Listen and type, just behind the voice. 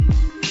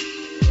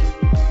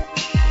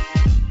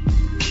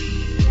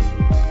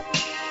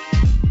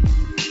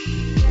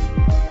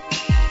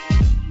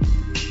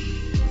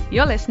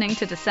You're listening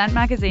to Dissent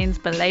Magazine's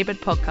Belabored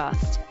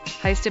podcast,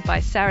 hosted by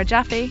Sarah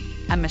Jaffe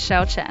and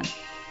Michelle Chen.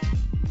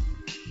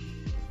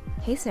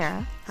 Hey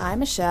Sarah. Hi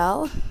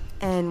Michelle.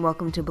 And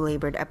welcome to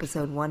Belabored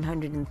episode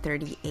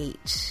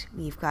 138.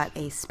 We've got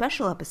a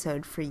special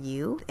episode for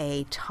you,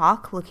 a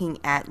talk looking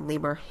at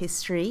labor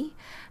history,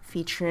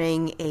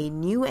 featuring a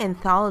new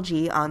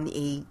anthology on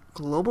a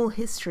global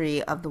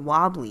history of the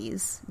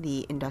Wobblies,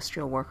 the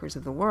industrial workers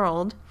of the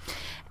world,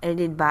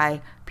 edited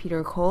by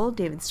Peter Cole,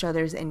 David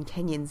Struthers, and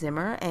Kenyon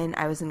Zimmer. And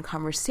I was in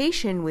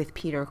conversation with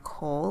Peter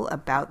Cole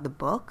about the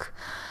book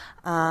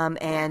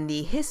and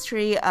the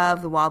history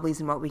of the Wobblies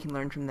and what we can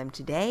learn from them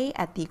today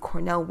at the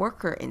Cornell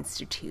Worker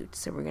Institute.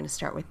 So we're going to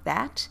start with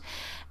that.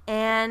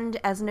 And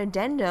as an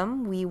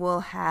addendum, we will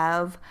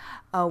have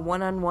a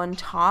one-on-one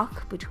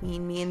talk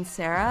between me and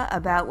Sarah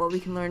about what we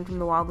can learn from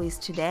the Wobblies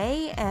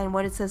today and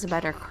what it says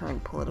about our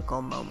current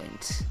political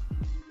moment.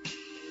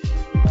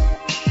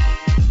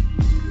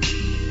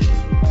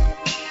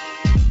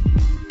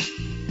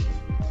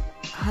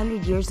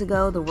 100 years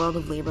ago, the world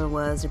of labor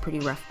was a pretty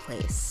rough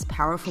place.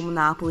 Powerful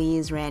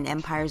monopolies ran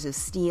empires of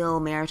steel,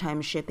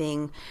 maritime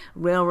shipping,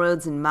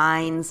 railroads and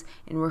mines,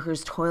 and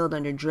workers toiled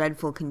under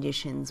dreadful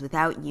conditions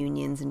without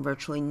unions and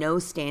virtually no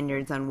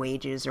standards on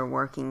wages or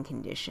working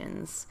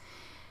conditions.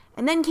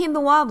 And then came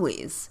the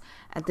Wobblies.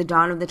 At the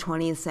dawn of the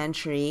 20th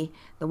century,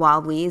 the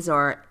Wobblies,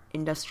 or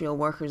industrial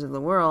workers of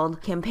the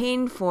world,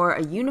 campaigned for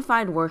a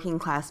unified working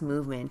class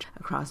movement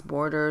across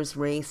borders,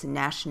 race, and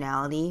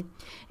nationality.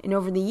 And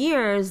over the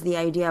years, the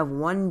idea of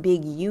one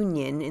big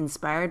union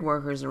inspired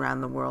workers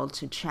around the world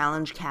to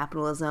challenge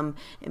capitalism,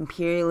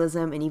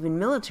 imperialism, and even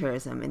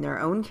militarism in their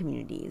own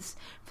communities,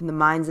 from the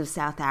mines of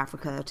South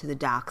Africa to the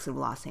docks of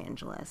Los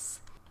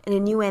Angeles. In a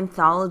new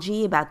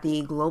anthology about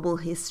the global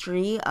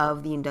history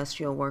of the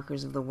industrial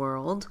workers of the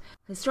world,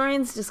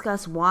 historians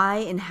discuss why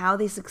and how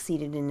they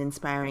succeeded in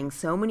inspiring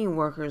so many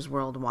workers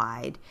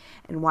worldwide,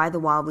 and why the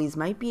Wobblies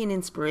might be an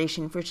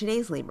inspiration for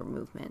today's labor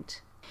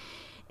movement.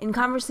 In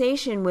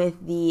conversation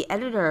with the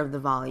editor of the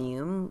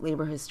volume,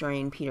 labor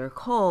historian Peter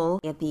Cole,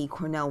 at the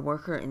Cornell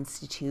Worker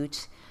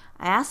Institute,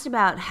 I asked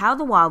about how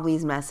the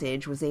Wobblies'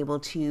 message was able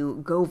to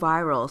go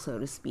viral, so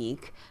to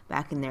speak,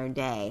 back in their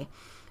day.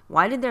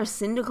 Why did their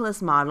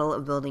syndicalist model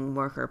of building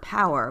worker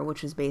power,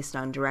 which was based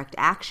on direct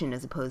action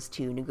as opposed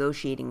to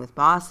negotiating with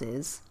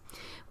bosses,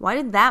 why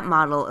did that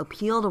model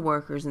appeal to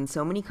workers in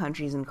so many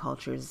countries and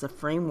cultures as a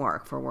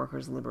framework for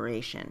workers'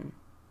 liberation?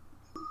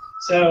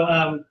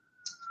 So,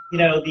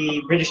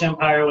 the British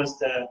Empire was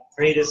the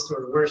greatest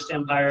or worst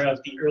empire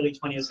of the early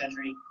 20th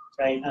century,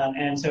 right?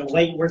 And so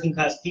white working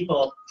class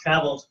people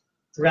traveled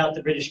throughout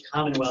the British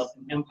Commonwealth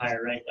and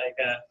Empire, right?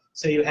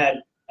 So you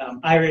had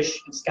Irish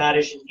and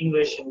Scottish and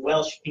English and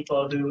Welsh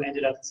people who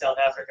ended up in South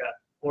Africa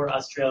or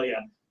Australia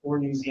or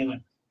New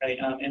Zealand, right?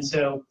 And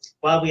so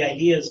Wobbly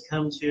ideas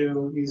come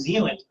to New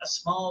Zealand, a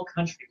small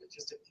country with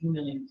just a few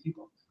million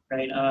people,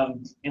 right?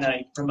 In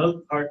a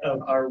remote part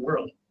of our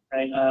world,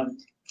 right?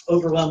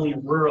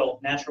 Overwhelmingly rural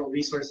natural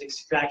resource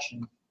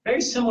extraction, very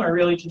similar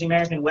really to the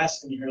American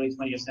West in the early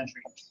 20th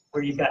century,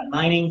 where you've got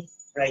mining,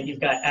 right? You've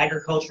got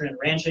agriculture and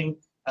ranching.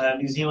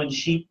 New Zealand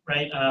sheep,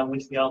 right,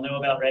 which we all know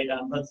about, right,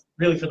 but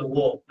really for the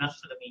wool, not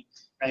for the meat,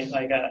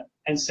 right,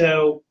 and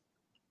so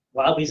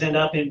Wobblies end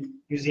up in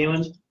New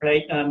Zealand,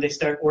 right, they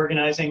start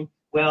organizing.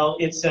 Well,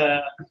 it's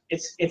a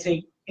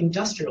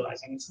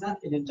industrializing, it's not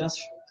an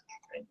industrial,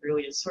 right,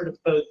 really, it's sort of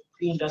both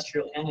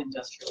pre-industrial and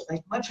industrial,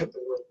 like much of the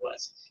world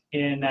was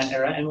in that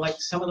era, and like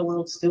some of the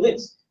world still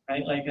is,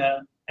 right,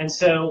 and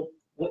so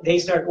they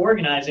start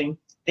organizing.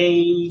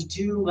 They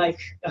do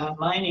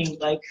mining,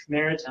 like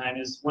maritime,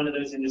 is one of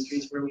those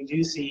industries where we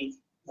do see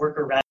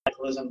worker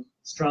radicalism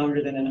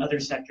stronger than in other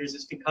sectors.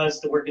 It's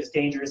because the work is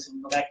dangerous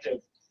and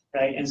collective,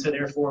 right? And so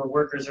therefore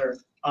workers are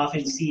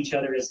often see each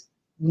other as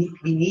we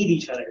need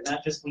each other,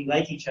 not just we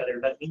like each other,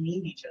 but we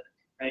need each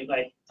other, right?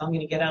 Like if I'm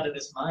going to get out of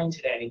this mine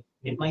today,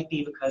 it might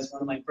be because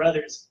one of my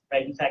brothers,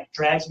 right, in fact,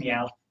 drags me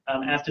out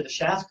after the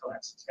shaft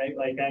collapses, right?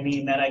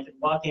 That I could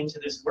walk into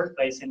this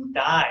workplace and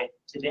die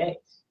today,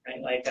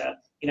 right?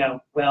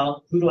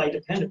 Well, who do I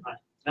depend upon?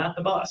 Not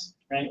the boss,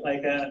 right?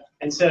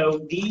 And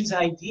so these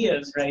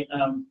ideas, right,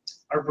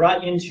 are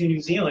brought into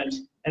New Zealand.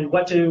 And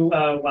what do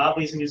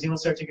Wobblies in New Zealand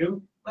start to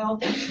do? Well,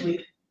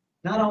 actually,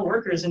 not all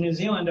workers in New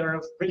Zealand are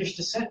of British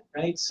descent,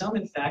 right? Some,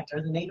 in fact,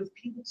 are the native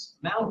peoples,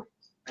 Maori,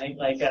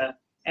 right?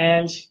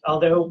 And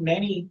although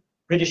many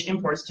British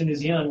imports to New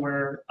Zealand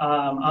were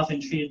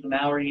often treated the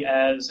Maori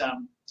as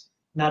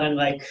not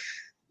unlike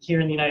here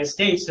in the United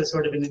States, as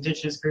sort of an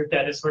indigenous group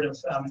that is sort of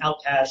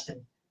outcast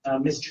and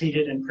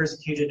mistreated and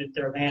persecuted,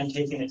 their land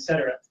taken,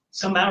 etc.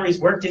 Some Maoris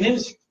worked in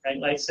industry, right?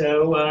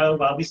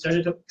 While we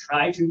started to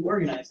try to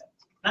organize them.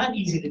 Not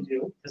easy to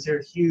do, because there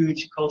are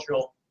huge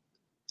cultural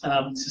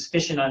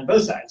suspicion on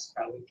both sides,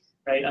 probably,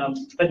 right?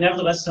 But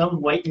nevertheless,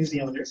 some white New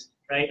Zealanders,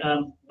 right,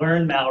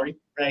 learn Maori,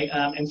 right,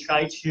 and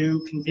try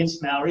to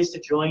convince Maoris to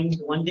join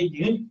the one big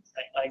union,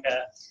 right?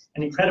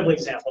 An incredible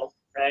example,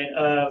 right,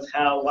 of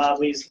how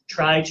Wobblies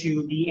try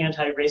to be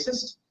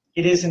anti-racist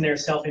it is in their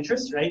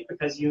self-interest, right?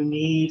 Because you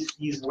need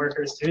these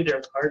workers too.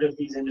 They're part of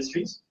these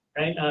industries,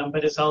 right?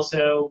 But it's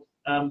also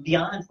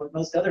beyond what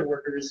most other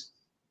workers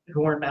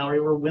who weren't Maori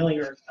were willing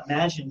or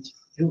imagined to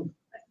do.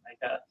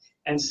 Right?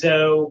 And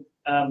so,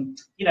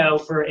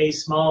 for a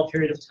small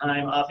period of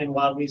time, often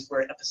Wobblies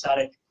were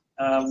episodic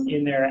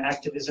in their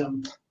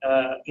activism,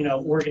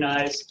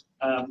 organized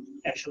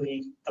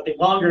actually a bit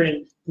longer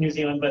in New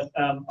Zealand, but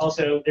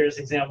also there's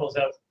examples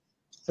of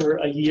for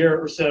a year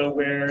or so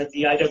where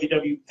the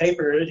IWW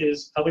paper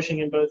is publishing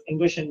in both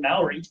English and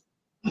Maori,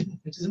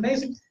 which is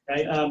amazing,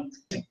 right?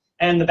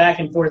 And the back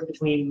and forth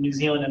between New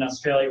Zealand and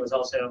Australia was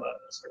also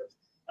sort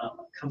of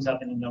comes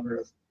up in a number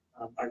of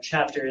our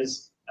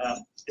chapters.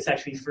 It's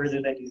actually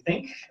further than you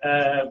think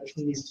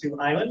between these two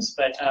islands,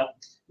 but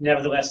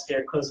nevertheless,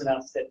 they're close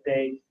enough that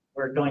they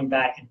were going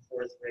back and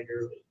forth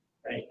regularly,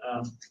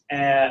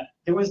 right?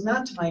 There was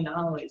not, to my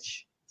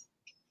knowledge,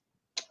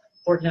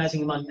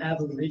 organizing among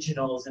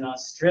Aboriginals in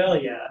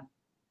Australia,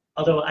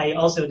 although I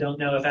also don't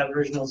know if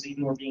Aboriginals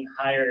even were being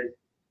hired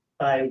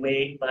by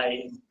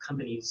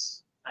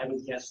companies. I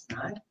would guess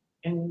not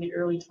in the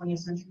early 20th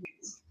century.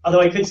 Although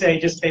I could say,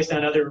 just based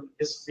on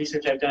this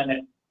research I've done,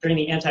 that during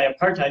the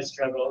anti-apartheid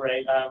struggle,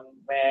 right,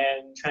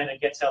 when trying to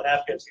get South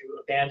Africa to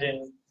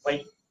abandon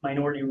white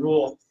minority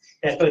rule,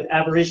 that both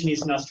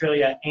Aborigines in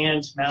Australia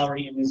and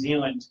Maori in New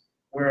Zealand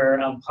were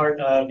part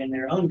of, in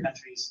their own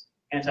countries,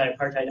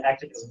 anti-apartheid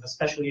activism,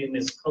 especially in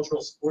this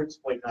cultural sports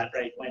boycott,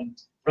 right, when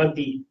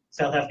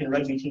South African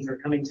rugby teams were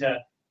coming to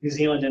New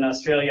Zealand and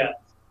Australia.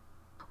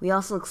 We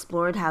also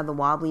explored how the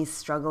Wobblies'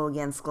 struggle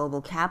against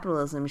global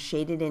capitalism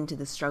shaded into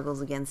the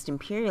struggles against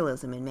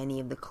imperialism in many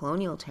of the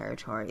colonial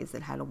territories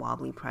that had a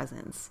Wobbly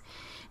presence,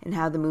 and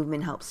how the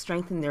movement helped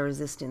strengthen their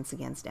resistance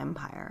against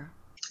empire.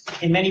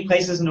 In many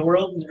places in the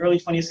world in the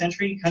early 20th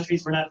century,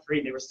 countries were not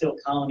free. They were still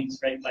colonies,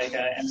 right?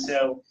 And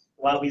so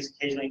Wobblies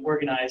occasionally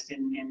organized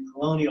in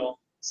colonial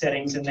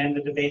settings, and then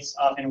the debates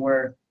often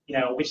were,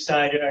 which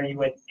side are you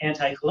with,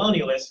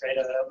 anti-colonialist, right?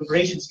 A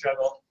liberation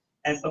struggle.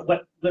 But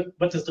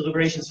what does the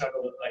liberation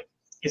struggle look like?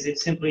 Is it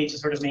simply to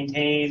sort of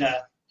maintain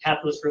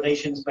capitalist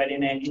relations, but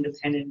in an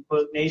independent,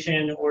 quote,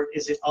 nation, or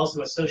is it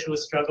also a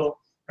socialist struggle,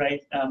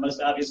 right?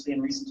 Most obviously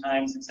in recent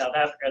times in South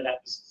Africa, that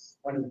was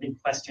one of the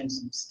big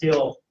questions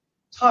still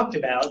talked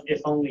about,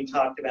 if only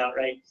talked about,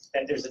 right?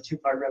 That there's a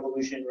two-part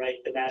revolution, right?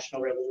 The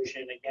national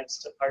revolution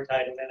against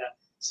apartheid, and then a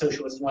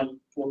socialist one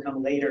will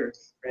come later,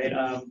 right?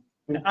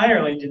 In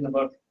Ireland, in the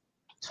book,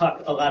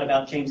 talk a lot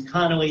about James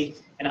Connolly,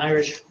 an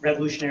Irish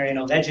revolutionary and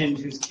a legend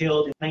who's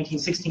killed in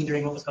 1916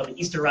 during what was called the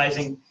Easter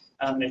Rising,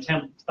 an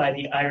attempt by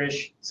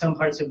some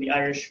parts of the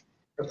Irish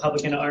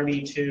Republican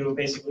Army to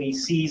basically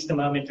seize the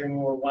moment during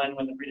World War I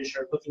when the British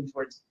are looking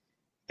towards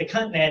the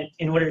continent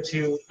in order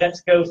to,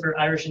 let's go for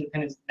Irish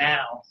independence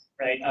now,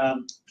 right?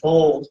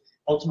 Bold,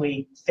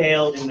 ultimately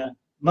failed in the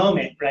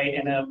moment, right?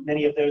 And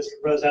many of those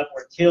who rose up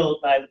were killed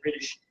by the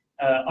British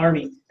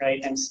Army,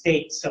 right? And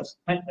state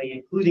subsequently,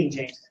 including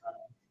James Connolly.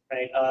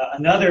 Right.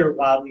 Another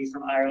Wobbly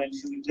from Ireland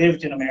who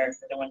lived in America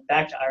that went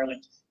back to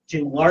Ireland,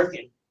 Jim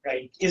Larkin,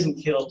 right,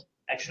 isn't killed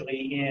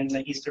actually in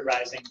the Easter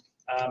Rising.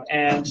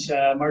 And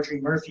Marjorie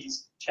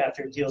Murphy's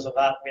chapter deals a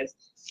lot with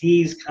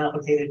these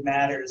complicated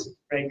matters,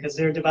 right, because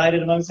they're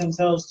divided amongst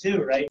themselves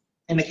too, right?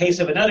 In the case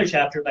of another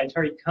chapter by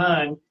Tariq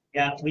Khan,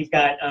 we've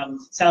got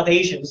South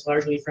Asians,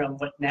 largely from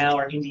what now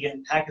are India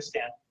and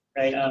Pakistan,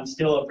 right,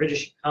 still a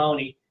British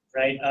colony,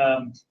 right,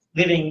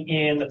 living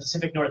in the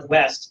Pacific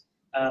Northwest.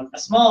 A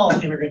small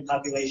immigrant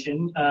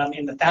population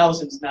in the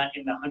thousands, not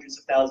in the hundreds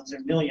of thousands or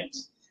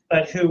millions,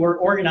 but who were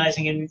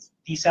organizing in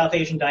the South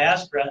Asian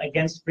diaspora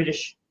against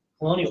British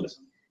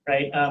colonialism,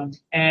 right?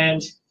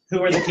 And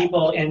who were the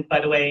people, and by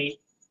the way,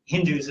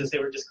 Hindus, as they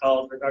were just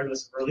called,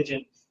 regardless of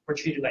religion, were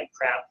treated like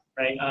crap,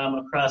 right,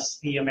 across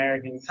the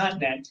American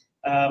continent.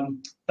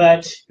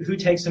 But who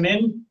takes them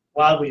in?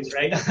 Wobblies,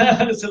 right?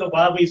 So the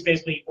Wobblies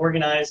basically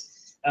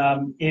organized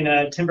in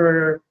a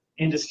timber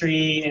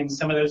industry, and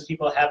some of those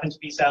people happen to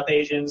be South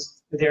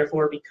Asians, who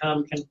therefore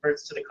become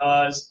converts to the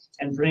cause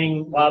and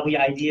bring Wobbly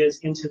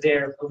ideas into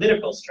their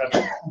political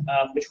struggle,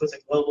 which was a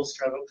global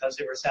struggle because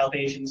there were South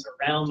Asians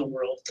around the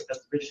world, because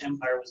the British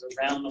Empire was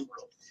around the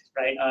world,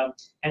 right?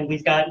 And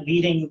we've got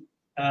leading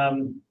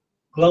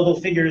global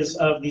figures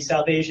of the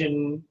South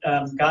Asian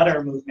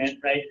Gadar movement,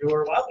 right, who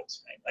are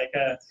Wobblies,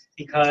 right?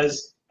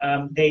 Because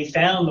they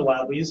found the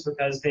Wobblies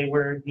because they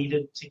were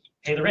needed to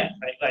pay the rent,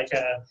 right?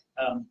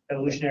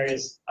 Revolutionary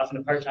is often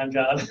a part-time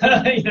job,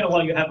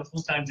 while you have a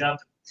full-time job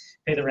to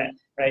pay the rent,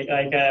 right?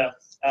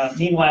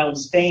 Meanwhile, in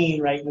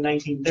Spain, right, in the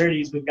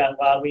 1930s, we've got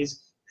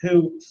Wobblies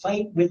who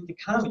fight with the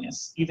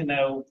communists, even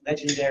though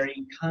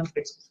legendary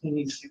conflicts between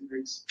these two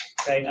groups,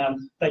 right?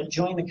 But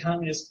join the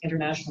Communist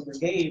International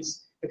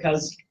Brigades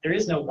because there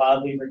is no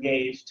Wobbly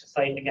brigade to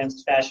fight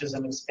against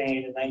fascism in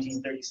Spain in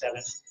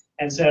 1937.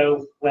 And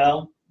so,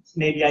 well,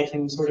 maybe I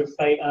can sort of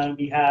fight on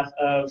behalf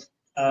of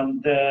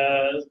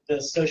the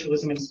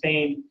socialism in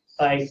Spain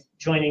by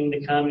joining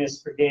the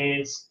communist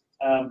brigades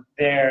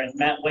there. And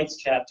Matt White's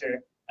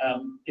chapter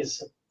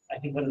is, I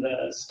think, one of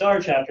the star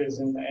chapters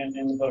in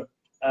the book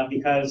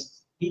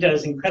because he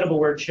does incredible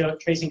work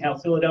tracing how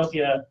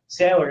Philadelphia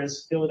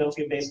sailors,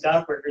 Philadelphia-based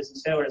dock workers and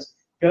sailors,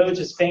 go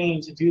to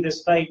Spain to do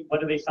this fight. What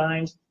do they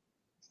find?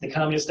 The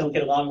communists don't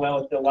get along well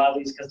with the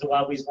Wobblies because the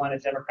Wobblies want a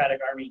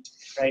democratic army,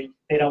 right?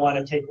 They don't want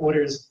to take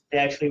orders. They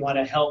actually want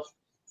to help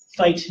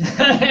fight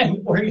and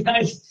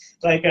organize,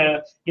 like,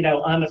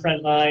 on the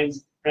front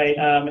lines, right?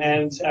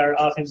 And are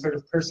often sort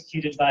of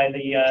persecuted by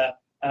the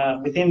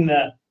within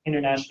the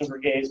international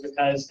brigades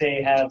because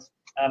they have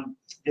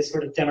this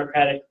sort of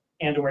democratic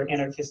and/or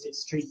anarchistic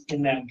streak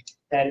in them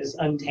that is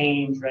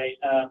untamed, right?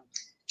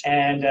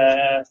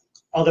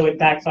 Although it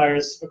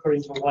backfires,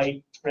 according to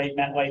White, right,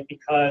 Matt White,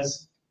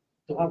 because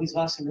the Wobblies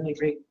lost some really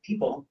great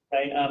people,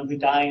 right, who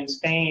die in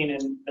Spain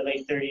in the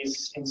late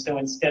 30s. And so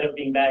instead of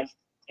being back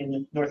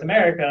in North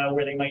America,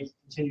 where they might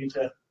continue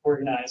to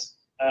organize,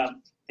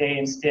 they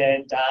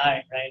instead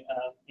die, right,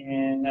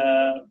 in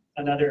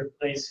another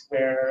place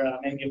where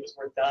maybe it was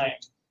worth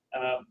dying.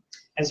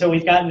 And so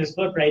we've gotten this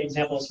book, right,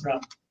 examples from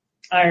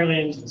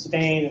Ireland,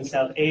 Spain, and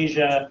South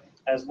Asia,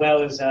 as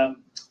well as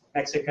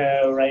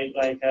Mexico, right,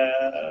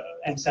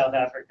 and South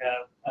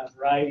Africa, a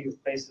variety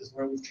of places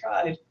where we've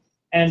tried.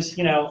 And,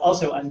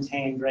 also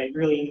untamed, right,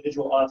 really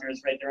individual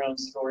authors write their own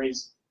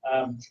stories.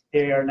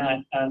 They are not,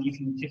 you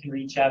can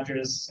read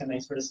chapters and they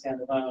sort of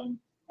stand alone.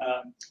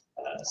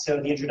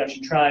 So the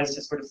introduction tries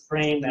to sort of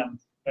frame them,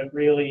 but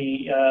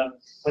really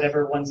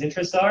whatever one's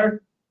interests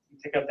are, you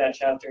pick up that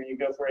chapter and you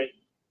go for it.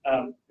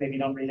 Maybe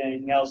don't read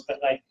anything else, but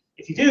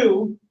if you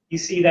do, you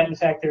see that in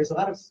fact there's a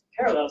lot of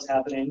parallels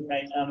happening,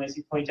 right, as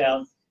you point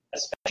out,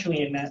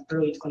 especially in that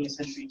early 20th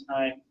century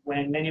time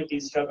when many of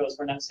these struggles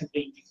were not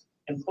simply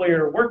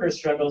employer-worker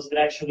struggles, but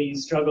actually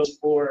struggles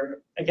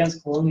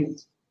against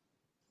colonialism.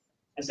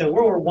 And so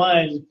World War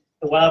I,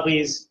 the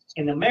Wobblies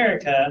in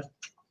America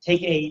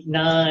take a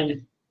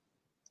non-stance,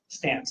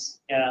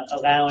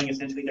 allowing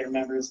essentially their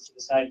members to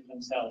decide for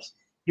themselves.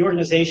 The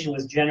organization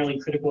was generally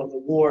critical of the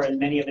war, and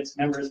many of its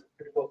members were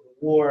critical of the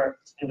war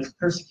and was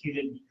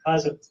persecuted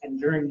because of and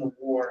during the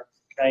war,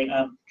 right?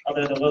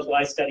 Although the local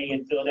I study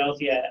in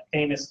Philadelphia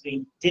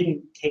famously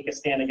didn't take a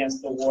stand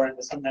against the war and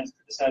was sometimes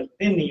criticized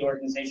within the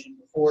organization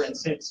before and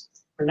since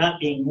for not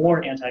being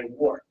more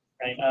anti-war,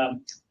 right?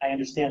 I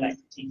understand that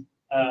critique.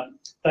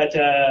 But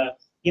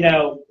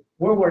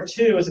World War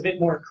II is a bit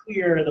more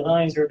clear, the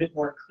lines are a bit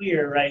more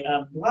clear, right?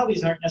 The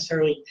Wobblies aren't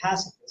necessarily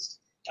pacifists.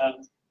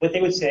 What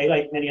they would say,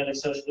 like many other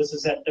socialists,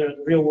 is that the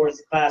real war is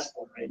the class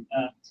war, right?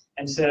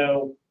 And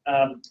so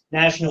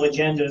national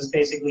agendas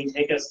basically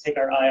take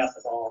our eye off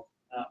the ball.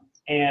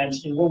 And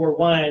in World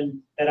War I,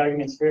 that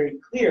argument's very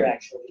clear,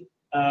 actually,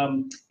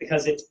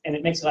 because it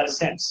makes a lot of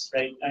sense,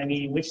 right? I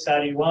mean, which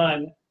side are you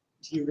on?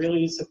 Do you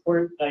really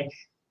support, Britain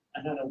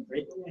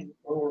in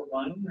World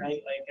War I,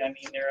 right?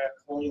 They're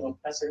a colonial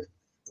oppressor.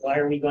 Why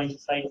are we going to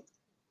fight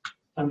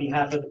on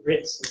behalf of the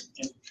Brits?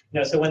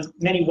 So when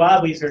many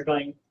Wobblies are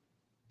going,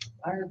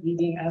 why are we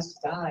being asked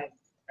to die,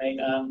 right,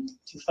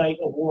 to fight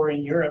a war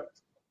in Europe?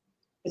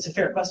 It's a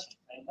fair question,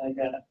 right?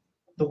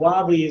 The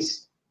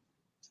Wobblies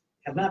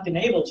have not been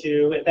able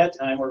to, at that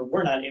time, or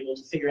were not able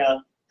to figure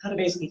out how to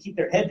basically keep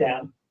their head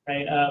down,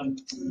 right?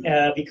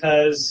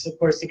 Because, of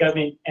course, the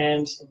government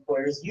and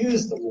employers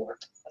use the war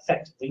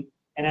effectively.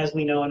 And as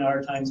we know in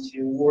our times,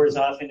 too, war is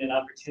often an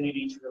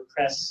opportunity to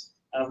repress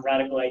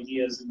radical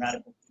ideas and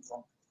radical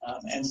people.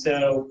 And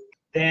so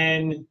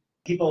then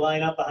people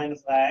line up behind the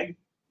flag,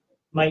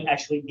 might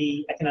actually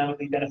be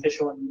economically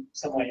beneficial in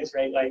some ways,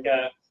 right?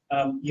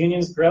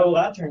 Unions grow a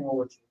lot during World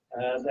War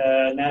II.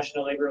 The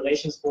National Labor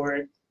Relations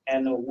Board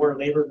and the War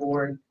Labor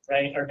Board,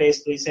 right, are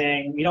basically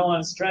saying, we don't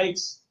want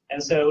strikes,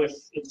 and so if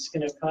it's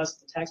going to cost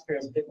the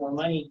taxpayers a bit more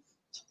money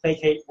to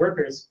placate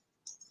workers,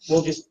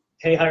 we'll just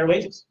pay higher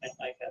wages.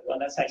 Well,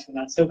 that's actually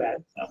not so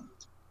bad.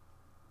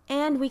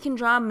 And we can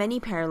draw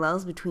many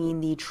parallels between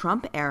the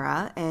Trump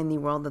era and the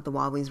world that the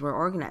Wobblies were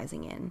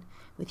organizing in,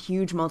 with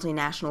huge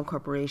multinational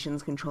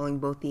corporations controlling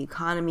both the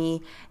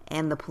economy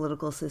and the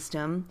political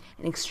system,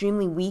 and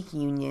extremely weak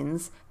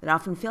unions that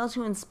often fail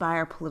to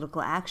inspire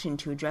political action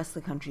to address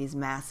the country's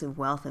massive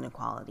wealth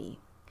inequality.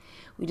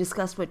 We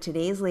discussed what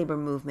today's labor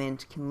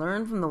movement can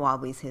learn from the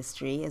Wobblies'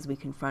 history as we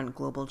confront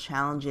global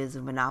challenges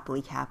of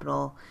monopoly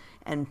capital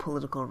and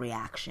political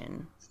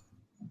reaction.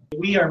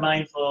 We are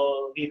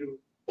mindful, we who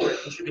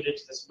contributed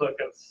to this book,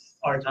 of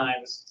our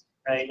times,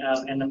 right,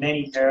 and the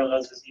many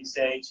parallels, as you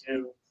say,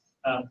 to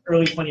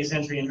early 20th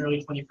century and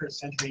early 21st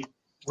century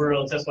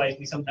worlds. That's why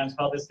we sometimes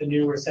call this the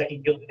new or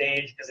second Gilded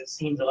Age, because it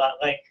seems a lot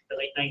like the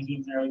late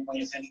 19th and early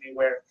 20th century,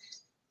 where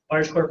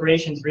large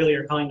corporations really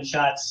are calling the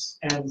shots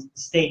and the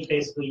state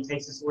basically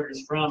takes its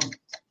orders from,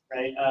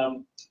 right?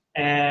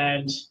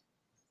 And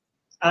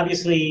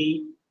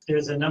obviously,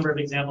 there's a number of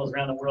examples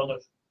around the world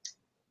of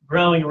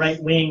growing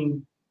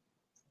right-wing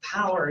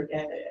power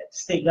at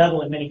state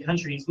level in many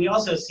countries. We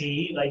also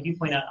see, like you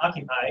point out,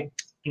 Occupy,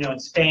 in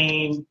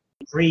Spain,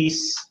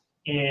 Greece,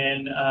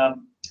 in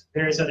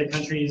various other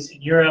countries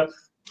in Europe,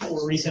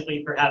 or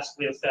recently perhaps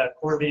with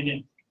Corbyn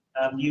in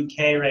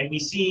UK, right? We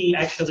see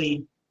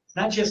actually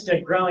not just a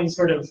growing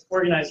sort of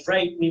organized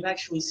right, we've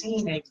actually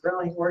seen a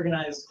growing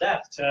organized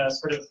left,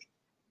 sort of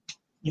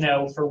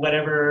for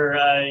whatever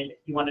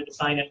you want to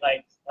define it,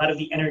 like a lot of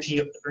the energy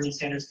of the Bernie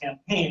Sanders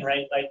campaign,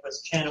 right, like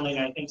was channeling,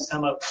 I think,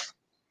 some of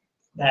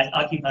that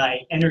Occupy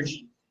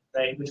energy,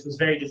 right, which was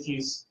very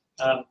diffuse.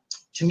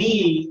 To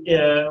me,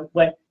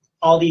 what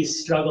all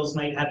these struggles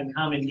might have in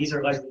common, these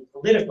are largely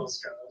political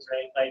struggles,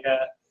 right, like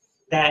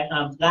that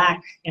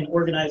lack an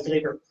organized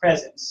labor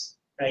presence,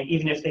 right,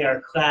 even if they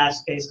are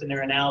class-based in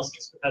their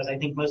analysis, because I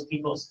think most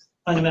people's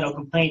fundamental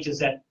complaint is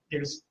that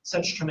there's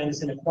such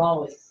tremendous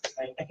inequality,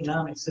 right,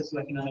 economic,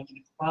 socioeconomic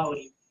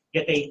inequality,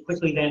 yet they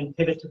quickly then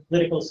pivot to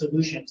political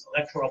solutions,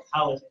 electoral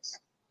politics,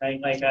 right,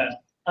 like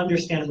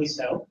understandably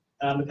so,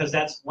 because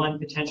that's one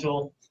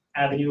potential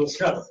avenue of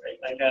struggle,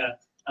 right, like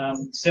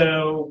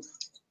so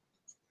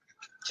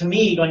to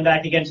me, going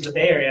back again to the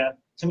Bay Area,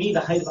 to me the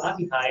height of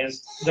Occupy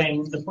is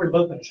when the Port of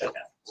Oakland shut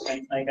down,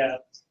 right, like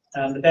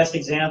the best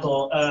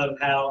example of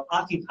how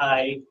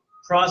Occupy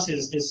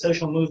crosses this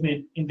social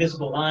movement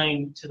invisible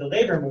line to the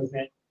labor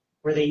movement,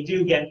 where they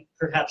do get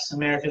perhaps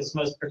America's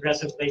most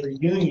progressive labor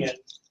union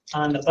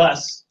on the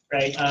bus,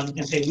 right,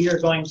 and say we are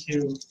going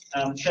to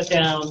shut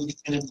down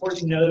an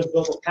important node of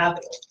global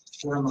capital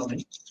for a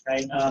moment,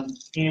 right,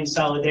 in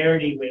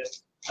solidarity with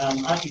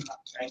Occupy,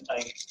 right,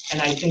 like,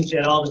 and I think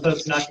that all the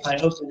folks in Occupy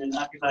Oakland and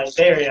Occupy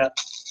Bay Area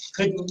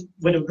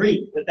would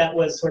agree that that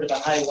was sort of a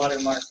high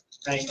watermark,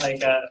 right,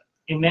 like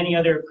in many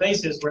other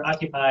places where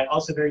Occupy,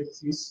 also very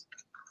diffuse,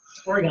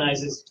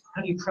 organizes,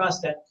 how do you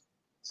cross that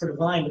sort of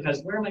line?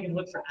 Because where am I going to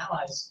look for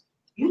allies?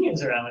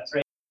 Unions are allies,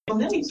 right?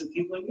 Millions of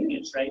people in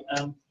unions, right?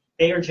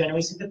 They are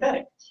generally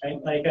sympathetic,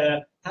 right? Like,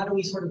 how do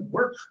we sort of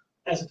work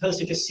as opposed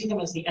to just see them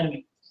as the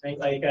enemy, right?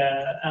 Like,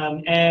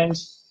 and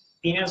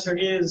the answer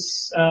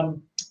is,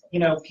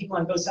 people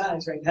on both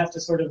sides, right, have to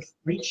sort of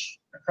reach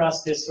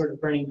across this sort of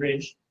burning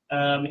bridge.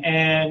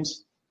 And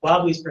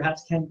Wobblies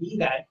perhaps can be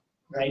that,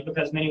 right?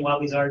 Because many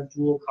Wobblies are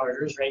dual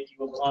carders, right? You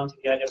will belong to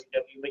the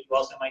IWW, but you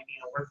also might be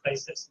in a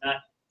workplace that's not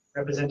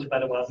represented by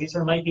the Wobblies,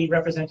 or might be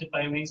represented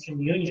by a mainstream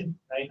union,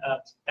 right?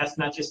 That's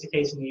not just the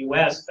case in the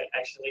U.S., but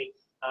actually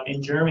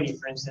in Germany,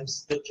 for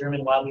instance, the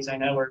German Wobblies I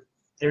know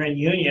they're in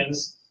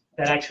unions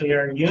that actually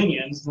are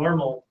unions,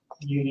 normal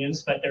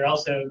unions, but they're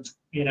also,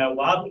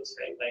 Wobblies,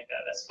 right? Like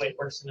that's the way it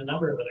works in a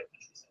number of other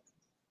countries,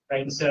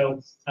 right? And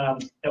so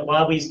that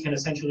Wobblies can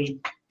essentially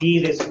be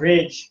this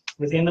bridge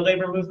within the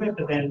labor movement,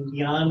 but then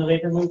beyond the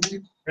labor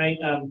movement, right,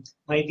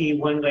 might be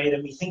one way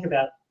that we think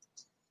about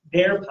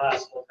their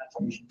possible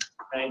contribution,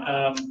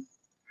 right?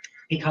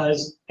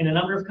 Because in a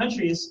number of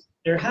countries,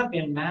 there have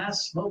been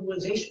mass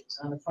mobilizations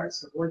on the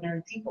parts of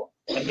ordinary people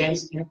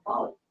against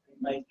inequality,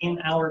 like in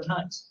our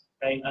times,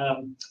 right?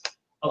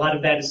 A lot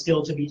of that is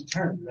still to be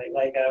determined, right?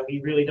 Like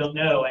we really don't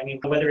know. I mean,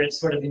 whether it's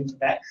sort of in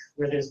Quebec,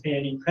 where there's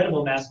been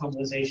incredible mass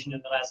mobilization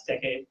in the last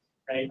decade,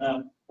 right?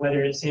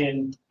 Whether it's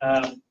in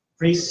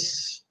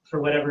Greece, for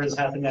whatever has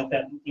happened at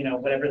that,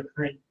 whatever the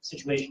current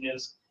situation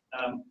is,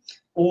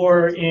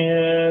 or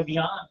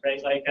beyond,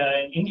 right? Like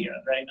in India,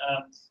 right?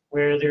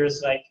 Where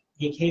there's like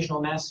the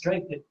occasional mass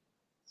strike that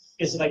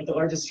is like the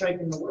largest strike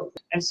in the world.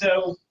 And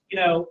so,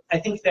 I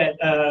think that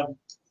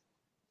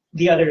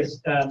the other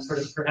sort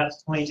of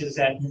perhaps point is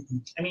that,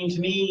 I mean,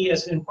 to me,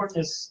 as important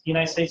as the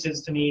United States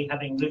is to me,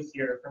 having lived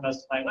here for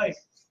most of my life,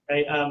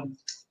 right?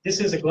 This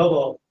is a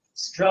global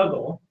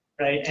struggle,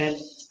 right? And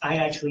I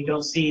actually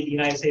don't see the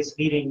United States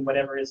leading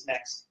whatever is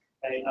next.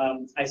 Right?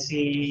 I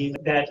see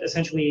that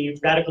essentially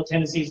radical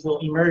tendencies will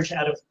emerge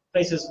out of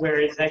places where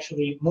it's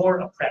actually more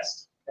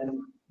oppressed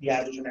than the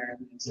average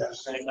American,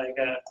 yes. Right? Like,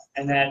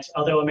 and that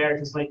although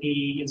Americans might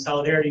be in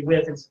solidarity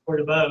with and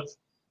supportive of,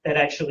 that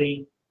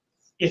actually,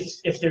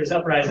 if there's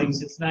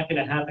uprisings, it's not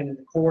going to happen in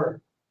the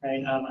core.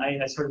 Right?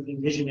 I sort of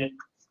envision it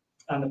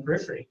on the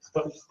periphery,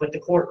 what the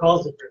core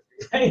calls the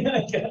periphery,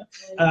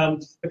 right?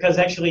 Because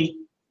actually,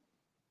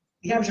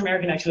 the average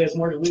American actually has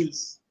more to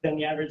lose than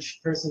the average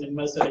person in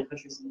most other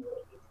countries in the world.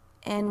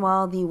 And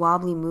while the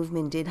Wobbly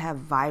movement did have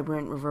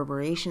vibrant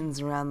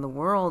reverberations around the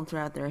world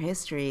throughout their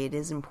history, it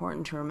is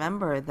important to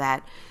remember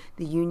that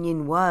the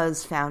union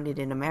was founded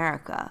in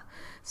America.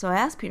 So I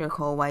asked Peter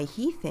Cole why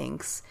he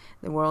thinks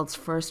the world's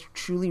first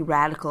truly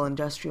radical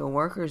industrial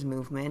workers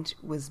movement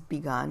was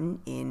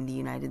begun in the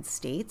United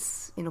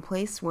States, in a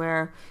place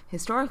where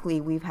historically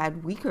we've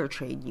had weaker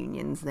trade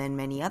unions than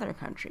many other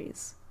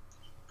countries.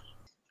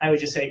 I would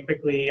just say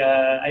quickly,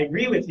 I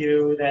agree with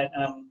you that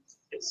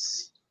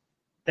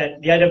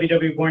that the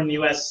IWW born in the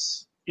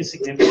U.S. is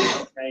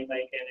significant, right?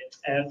 Like,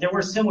 and there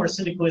were similar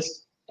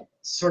syndicalist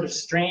sort of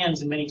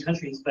strands in many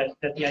countries, but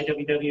that the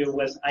IWW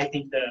was, I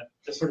think,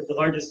 the sort of the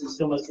largest and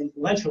still most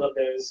influential of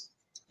those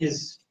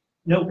is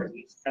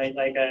noteworthy, right?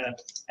 Like,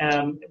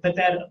 but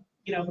that,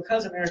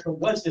 because America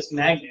was this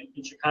magnet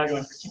in Chicago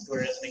in particular,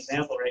 as an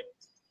example, right?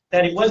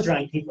 That it was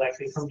drawing people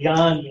actually from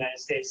beyond the United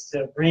States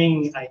to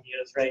bring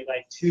ideas, right,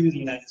 like to the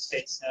United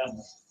States,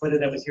 whether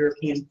that was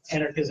European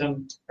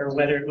anarchism or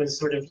whether it was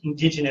sort of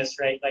indigenous,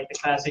 right, like the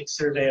classic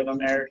survey of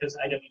America's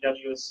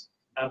IWWs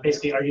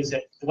basically argues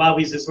that the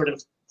Wobblies is sort of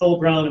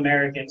full-grown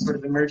American, sort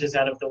of emerges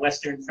out of the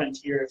Western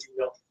frontier, if you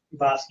will.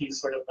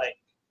 Bobsky's sort of like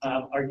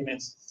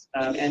arguments.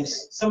 And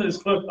some of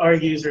this book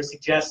argues or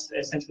suggests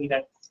essentially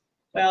that,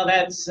 well,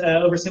 that's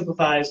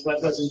oversimplifies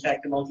what was in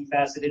fact a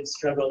multifaceted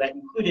struggle that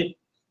included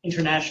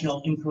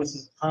international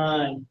influences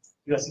upon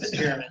U.S.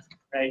 experiment,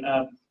 right?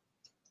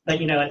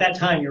 But at that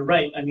time, you're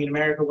right. I mean,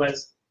 America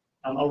was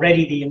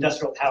already the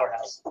industrial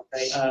powerhouse,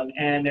 right?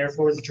 And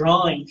therefore was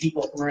drawing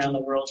people from around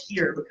the world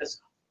here because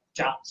of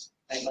jobs,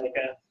 right?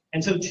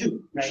 And so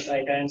too, right?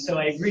 And so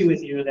I agree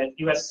with you that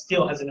U.S.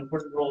 still has an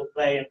important role to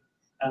play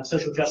in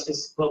social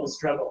justice global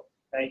struggle,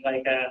 right?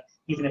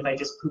 Even if I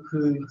just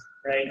poo-pooed,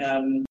 right,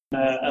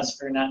 us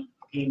for not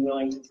being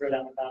willing to throw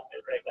down the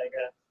gauntlet,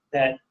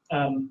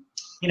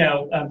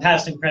 right?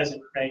 Past and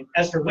present, right?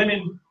 As for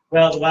women,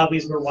 well, the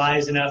Wobblies were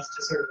wise enough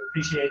to sort of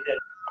appreciate that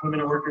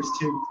women are workers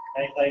too,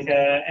 right?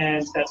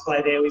 And that's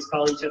why they always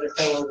call each other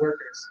fellow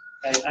workers.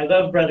 Right? I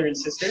love brother and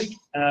sister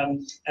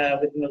within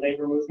the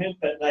labor movement,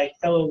 but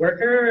fellow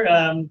worker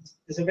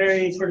is a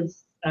very sort of,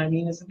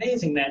 it's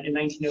amazing that in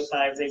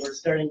 1905 they were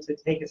starting to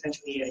take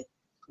essentially a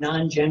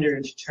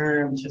non-gendered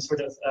term to sort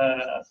of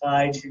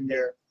apply to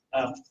their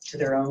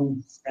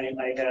own, right?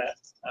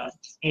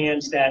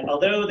 And that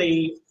although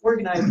they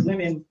organized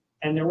women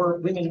and there were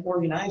women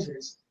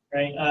organizers,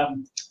 right?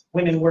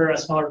 Women were a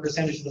smaller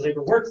percentage of the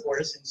labor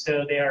workforce, and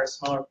so they are a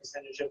smaller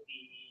percentage of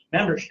the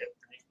membership,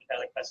 right?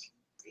 Without a question.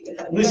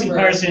 Lucy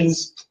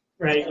Parsons,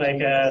 right?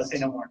 Say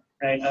no more,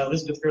 right?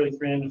 Elizabeth Gurley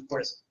Flynn, of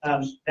course.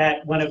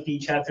 That one of the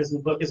chapters in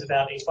the book is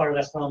about a far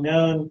less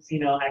well-known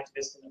female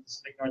activist in the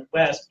Pacific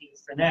Northwest,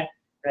 Edith Burnett,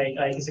 right?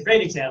 It's a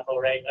great example,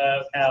 right,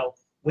 of how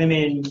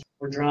women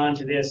were drawn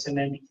to this and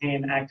then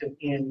became active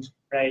in,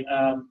 right,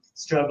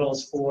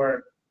 struggles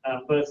for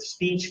both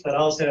speech, but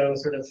also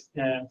sort of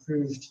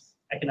improved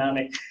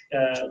economic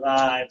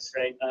lives,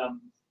 right?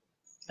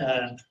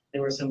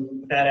 There were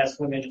some badass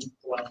women in the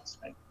Wobblies,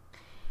 right?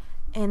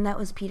 And that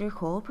was Peter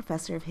Cole,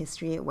 professor of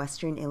history at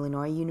Western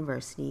Illinois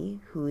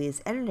University, who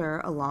is editor,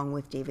 along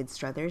with David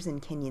Struthers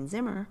and Kenyon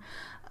Zimmer,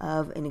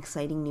 of an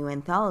exciting new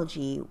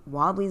anthology,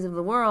 Wobblies of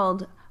the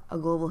World, A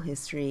Global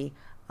History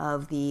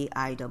of the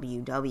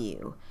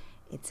IWW.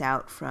 It's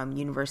out from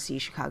University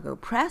of Chicago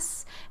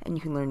Press, and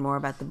you can learn more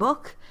about the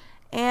book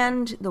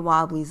and the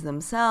Wobblies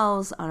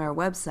themselves on our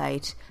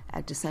website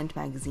at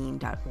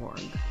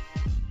dissentmagazine.org.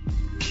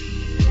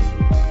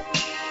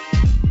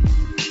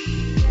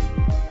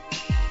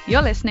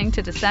 You're listening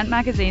to Dissent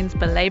Magazine's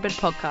Belabored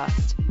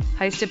Podcast,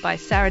 hosted by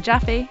Sarah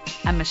Jaffe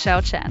and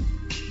Michelle Chen.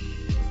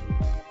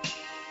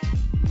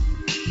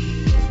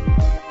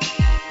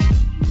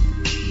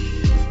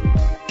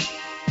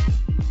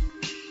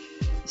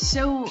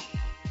 So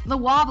the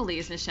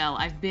Wobblies, Michelle,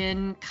 I've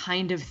been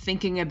kind of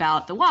thinking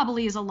about the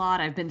Wobblies a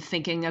lot. I've been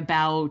thinking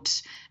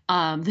about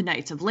the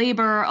Knights of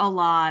Labor a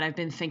lot. I've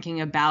been thinking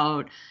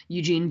about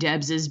Eugene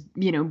Debs's,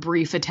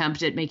 brief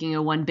attempt at making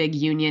a one big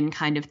union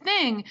kind of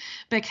thing,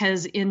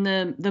 because in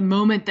the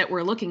moment that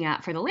we're looking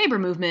at for the labor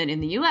movement in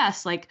the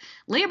US,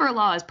 labor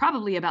law is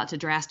probably about to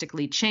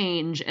drastically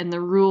change, and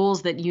the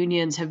rules that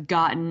unions have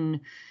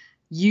gotten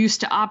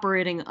used to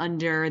operating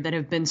under that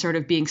have been sort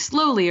of being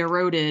slowly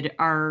eroded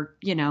are,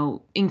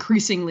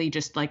 increasingly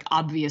just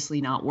obviously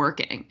not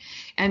working.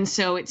 And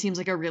so it seems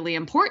like a really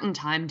important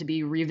time to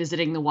be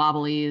revisiting the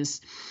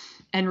Wobblies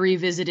and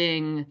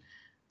revisiting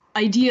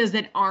ideas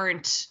that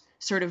aren't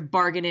sort of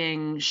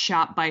bargaining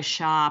shop by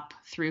shop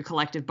through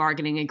collective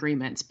bargaining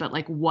agreements, but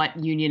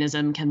what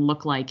unionism can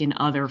look like in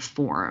other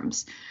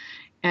forms.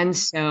 And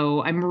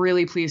so I'm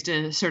really pleased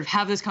to sort of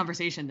have this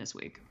conversation this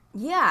week.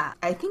 Yeah,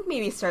 I think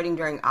maybe starting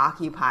during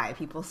Occupy,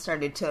 people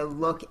started to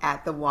look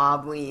at the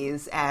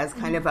Wobblies as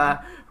kind of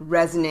a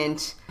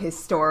resonant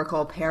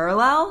historical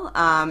parallel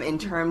in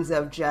terms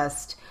of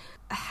just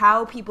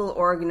how people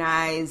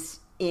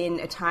organized in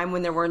a time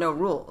when there were no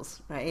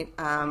rules, right?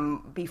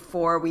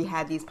 Before we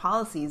had these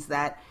policies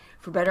that,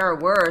 for better or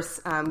worse,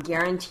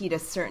 guaranteed a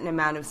certain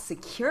amount of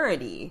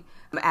security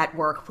at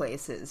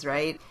workplaces,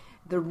 right?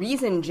 The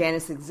reason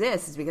Janus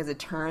exists is because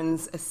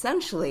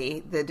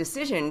the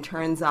decision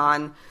turns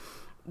on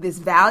this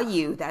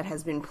value that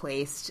has been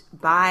placed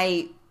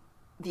by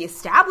the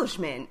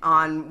establishment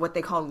on what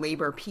they call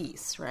labor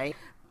peace, right?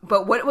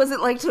 But what was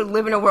it like to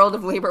live in a world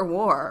of labor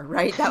war,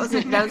 right? That was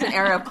an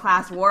era of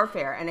class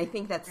warfare, and I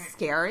think that's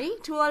scary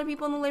to a lot of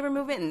people in the labor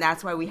movement, and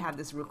that's why we have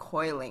this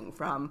recoiling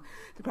from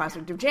the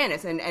prospect of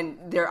Janus, and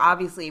there are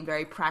obviously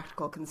very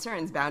practical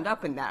concerns bound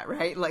up in that,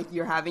 right?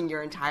 You're having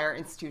your entire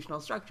institutional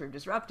structure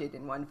disrupted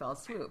in one fell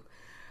swoop.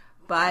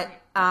 But,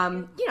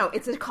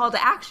 it's a call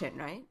to action,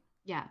 right?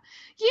 Yeah.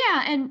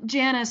 And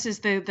Janus is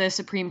the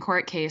Supreme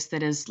Court case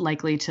that is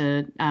likely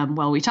to,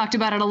 we talked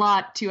about it a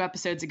lot 2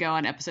 episodes ago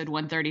on episode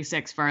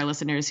 136 for our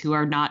listeners who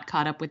are not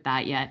caught up with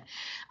that yet.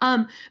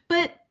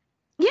 But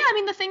yeah,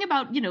 the thing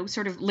about,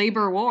 sort of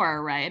labor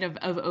war, right, of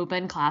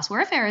open class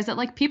warfare is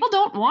that people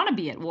don't want to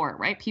be at war,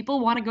 right? People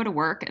want to go to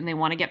work and they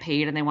want to get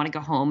paid and they want to go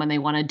home and they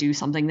want to do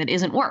something that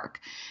isn't work.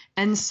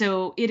 And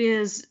so it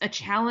is a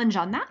challenge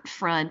on that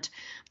front,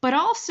 but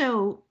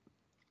also,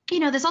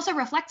 this also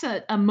reflects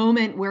a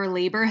moment where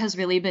labor has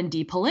really been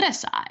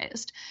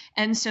depoliticized.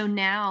 And so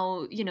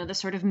now, the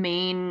sort of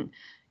main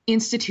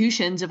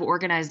institutions of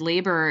organized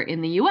labor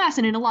in the US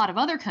and in a lot of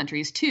other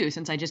countries too,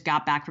 since I just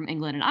got back from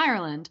England and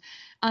Ireland,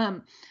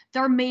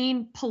 their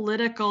main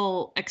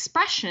political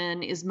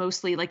expression is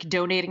mostly like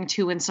donating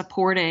to and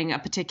supporting a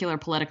particular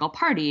political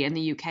party. In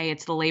the UK,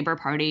 it's the Labour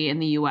Party. In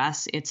the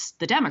US, it's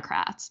the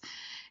Democrats.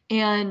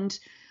 And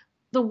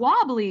the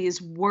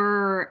Wobblies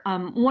were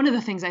one of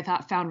the things I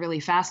found really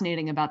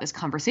fascinating about this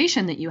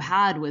conversation that you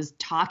had was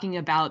talking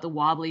about the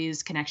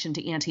Wobblies' connection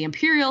to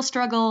anti-imperial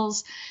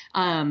struggles,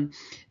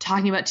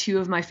 talking about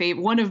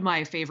one of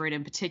my favorite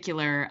in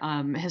particular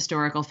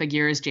historical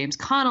figures, James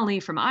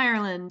Connolly from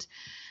Ireland,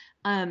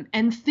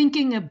 and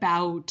thinking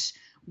about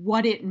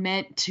what it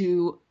meant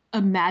to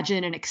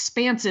imagine an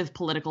expansive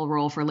political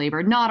role for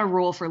labor, not a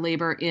role for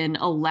labor in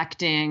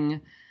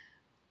electing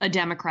a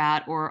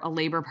Democrat or a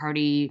Labor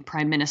Party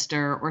prime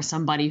minister or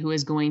somebody who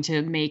is going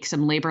to make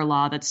some labor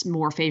law that's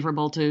more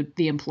favorable to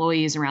the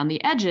employees around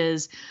the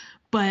edges,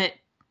 but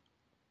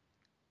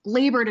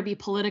labor to be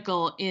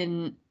political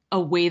in a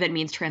way that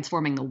means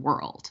transforming the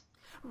world.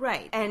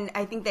 Right. And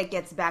I think that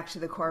gets back to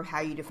the core of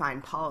how you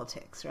define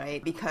politics,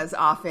 right? Because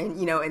often,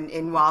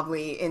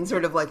 in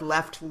sort of like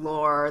left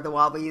lore, the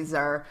Wobblies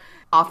are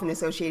often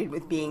associated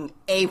with being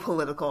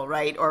apolitical,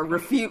 right? Or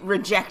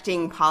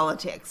rejecting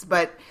politics.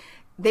 But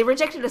they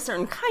rejected a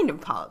certain kind of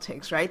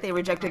politics, right? They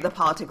rejected the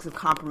politics of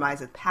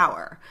compromise with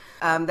power.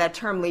 That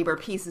term labor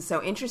peace is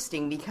so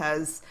interesting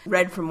because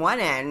read from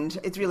one end,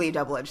 it's really a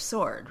double-edged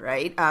sword,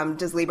 right?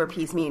 Does labor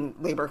peace mean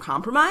labor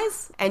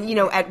compromise? And,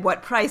 at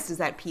what price does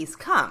that peace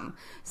come?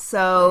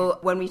 So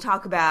when we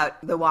talk about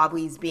the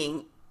Wobblies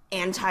being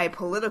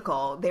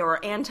anti-political, they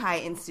were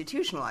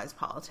anti-institutionalized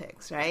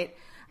politics, right?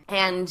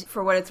 And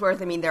for what it's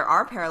worth, I mean, there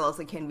are parallels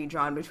that can be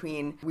drawn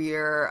between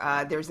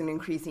where there's an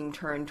increasing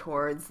turn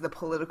towards the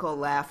political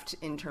left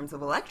in terms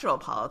of electoral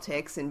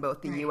politics in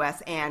both the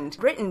U.S. and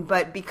Britain.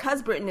 But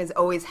because Britain has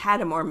always had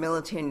a more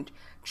militant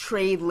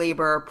trade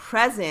labor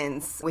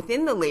presence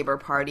within the Labour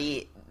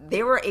Party,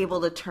 they were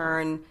able to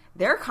turn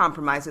their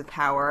compromise with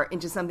power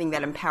into something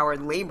that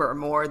empowered labor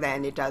more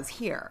than it does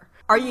here.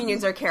 Our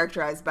unions are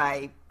characterized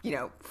by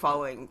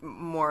following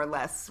more or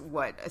less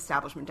what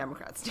establishment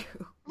Democrats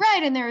do.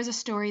 Right. And there is a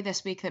story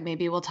this week that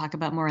maybe we'll talk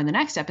about more in the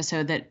next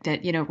episode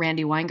that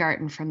Randy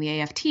Weingarten from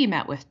the AFT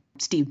met with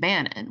Steve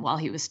Bannon while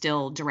he was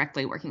still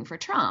directly working for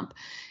Trump.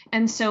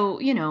 And so,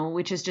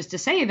 which is just to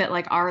say that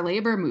like our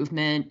labor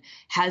movement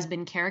has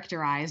been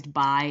characterized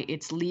by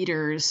its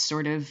leaders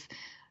sort of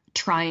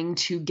trying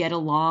to get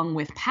along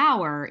with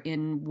power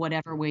in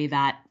whatever way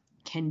that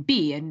can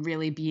be and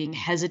really being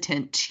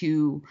hesitant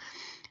to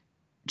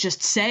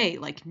just say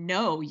like,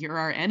 no, you're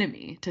our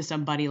enemy to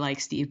somebody like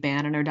Steve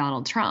Bannon or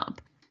Donald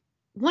Trump.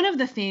 One of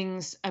the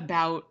things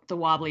about the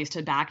Wobblies,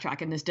 to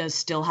backtrack, and this does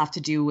still have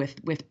to do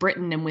with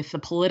Britain and with the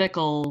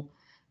political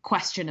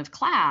question of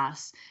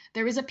class,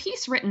 there was a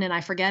piece written, and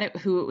I forget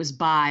who it was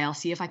by. I'll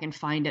see if I can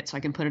find it so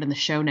I can put it in the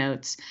show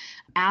notes,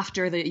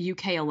 after the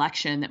UK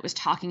election that was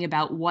talking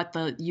about what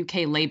the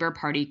UK Labour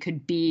Party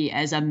could be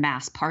as a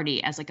mass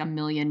party, as like a 1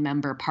 million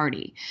member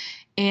party.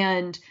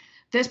 And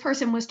this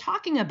person was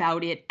talking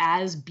about it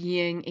as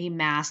being a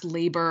mass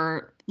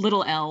labor,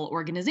 little l,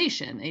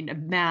 organization, a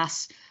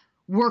mass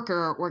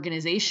worker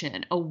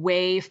organization, a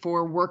way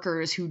for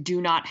workers who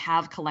do not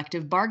have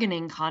collective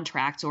bargaining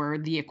contracts or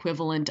the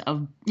equivalent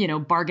of,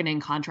 bargaining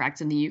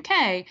contracts in the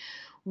UK,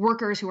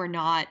 workers who are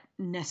not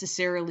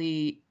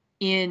necessarily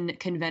in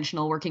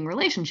conventional working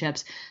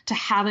relationships, to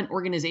have an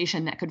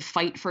organization that could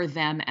fight for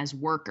them as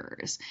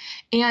workers.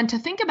 And to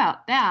think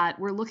about that,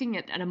 we're looking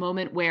at a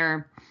moment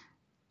where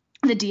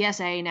the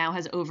DSA now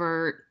has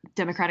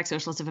Democratic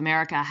Socialists of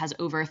America has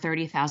over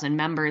 30,000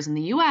 members in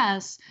the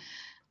U.S.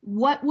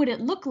 What would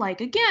it look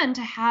like, again,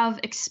 to have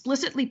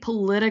explicitly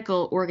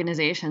political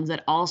organizations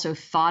that also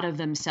thought of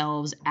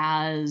themselves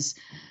as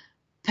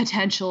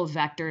potential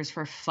vectors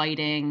for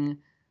fighting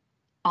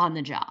on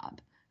the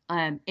job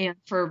and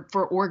for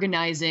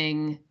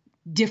organizing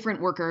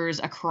different workers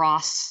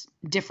across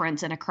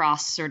difference and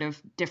across sort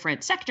of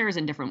different sectors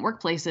and different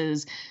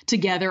workplaces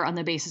together on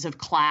the basis of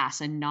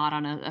class and not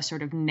on a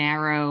sort of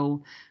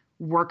narrow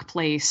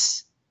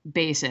workplace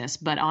basis,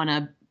 but on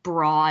a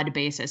broad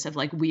basis of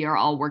like, we are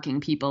all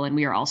working people and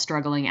we are all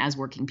struggling as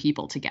working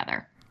people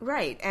together.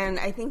 Right. And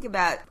I think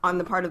about on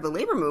the part of the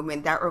labor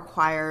movement, that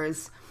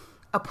requires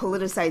a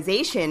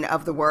politicization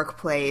of the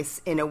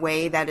workplace in a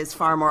way that is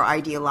far more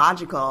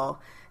ideological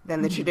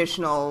than the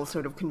traditional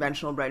sort of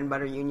conventional bread and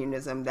butter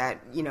unionism that,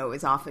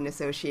 is often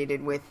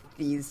associated with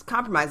these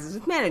compromises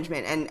with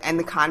management and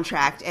the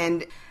contract.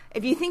 And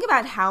if you think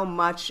about how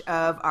much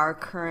of our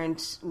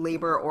current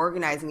labor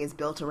organizing is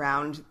built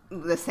around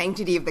the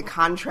sanctity of the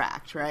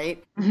contract,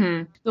 right?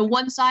 Mm-hmm. The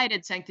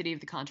one-sided sanctity of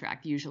the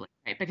contract, usually,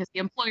 right? Because the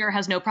employer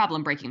has no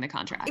problem breaking the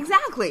contract.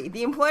 Exactly.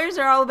 The employers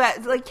are all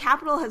about, like,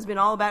 capital has been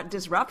all about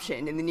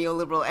disruption in the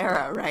neoliberal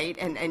era, right?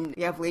 And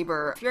you have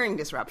labor fearing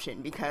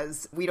disruption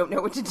because we don't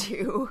know what to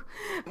do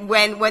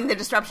when the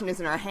disruption is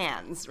in our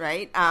hands,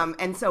 right?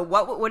 And so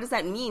what does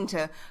that mean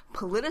to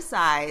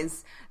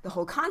politicize the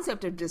whole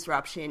concept of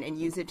disruption and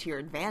use it to your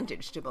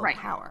advantage to build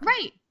power?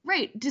 Right.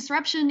 Right.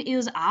 Disruption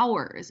is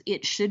ours.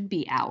 It should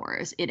be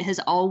ours. It has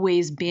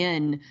always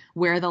been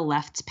where the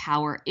left's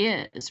power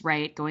is,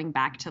 right? Going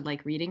back to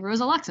like reading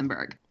Rosa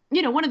Luxemburg.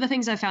 You know, one of the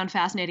things I found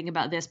fascinating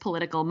about this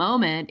political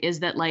moment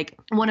is that like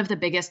one of the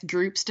biggest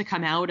groups to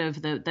come out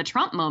of the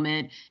Trump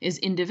moment is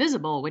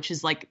Indivisible, which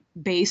is like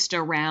based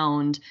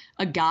around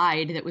a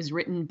guide that was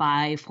written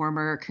by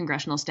former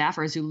congressional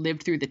staffers who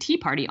lived through the Tea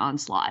Party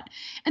onslaught.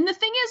 And the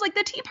thing is, like,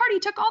 the Tea Party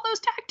took all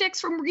those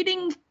tactics from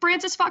reading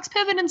Francis Fox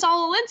Piven and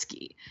Saul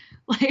Alinsky.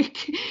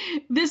 Like,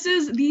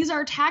 these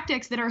are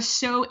tactics that are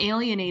so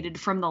alienated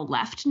from the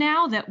left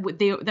now that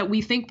that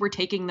we think we're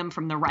taking them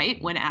from the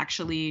right, when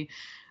actually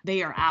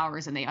they are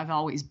ours and they have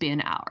always been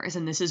ours.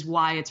 And this is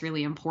why it's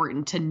really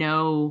important to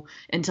know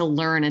and to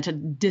learn and to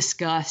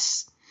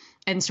discuss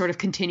and sort of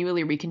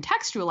continually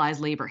recontextualize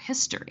labor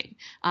history.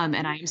 And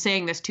I'm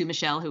saying this to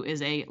Michelle, who is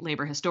a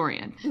labor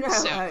historian. No,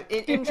 so.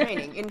 in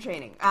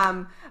training.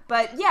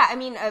 But yeah, I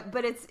mean,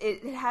 but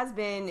it has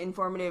been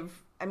informative.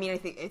 I mean, I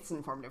think it's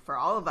informative for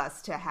all of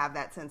us to have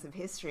that sense of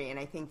history. And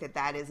I think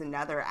that is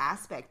another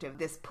aspect of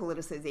this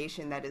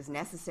politicization that is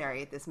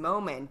necessary at this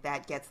moment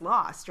that gets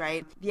lost,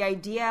 right? The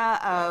idea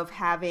of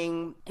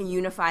having a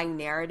unifying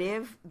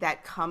narrative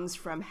that comes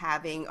from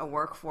having a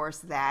workforce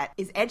that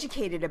is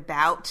educated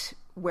about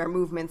where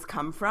movements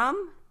come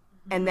from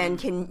and then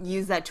can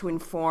use that to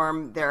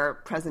inform their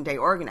present day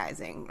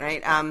organizing,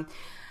 right?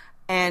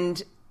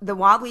 And the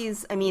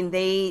Wobblies, I mean,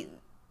 they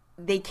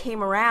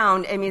came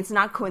around. I mean, it's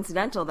not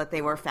coincidental that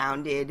they were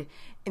founded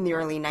in the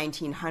early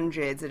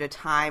 1900s at a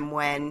time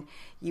when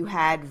you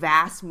had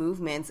vast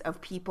movements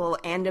of people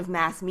and of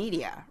mass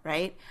media,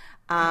 right?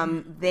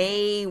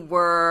 They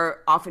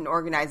were often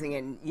organizing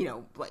in, you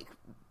know, like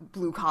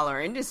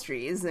blue-collar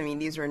industries. I mean,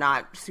 these were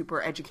not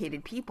super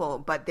educated people,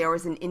 but there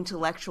was an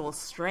intellectual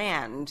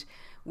strand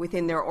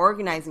within their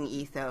organizing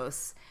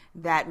ethos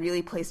that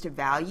really placed a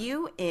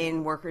value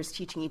in workers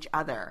teaching each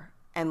other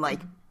and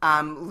like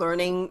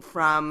learning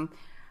from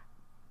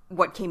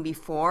what came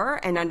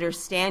before and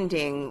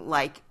understanding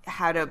like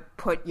how to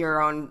put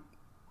your own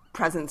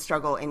present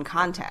struggle in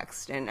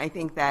context. And I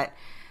think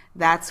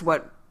that's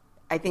what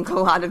I think a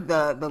lot of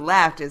the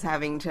left is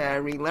having to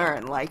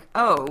relearn. Like,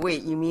 oh,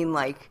 wait, you mean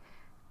like,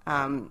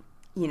 you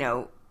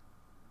know,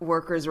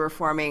 workers were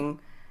forming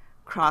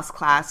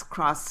cross-class,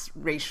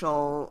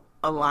 cross-racial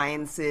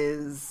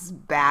alliances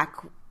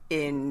back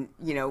in,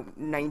 you know,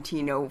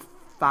 1905?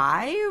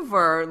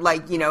 Or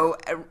like, you know,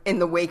 in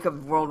the wake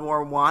of World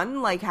War I,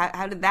 like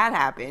how did that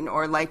happen?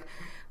 Or like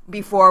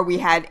before we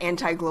had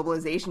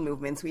anti-globalization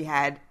movements, we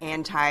had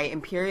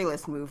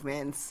anti-imperialist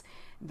movements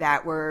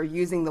that were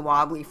using the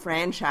Wobbly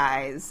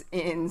franchise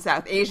in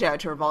South Asia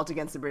to revolt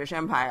against the British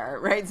Empire,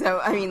 right? So,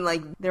 I mean,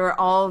 like, there are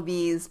all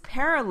these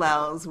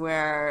parallels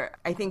where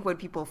I think what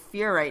people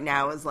fear right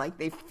now is, like,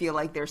 they feel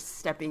like they're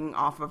stepping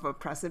off of a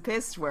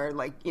precipice where,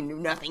 like, you know,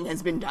 nothing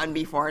has been done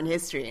before in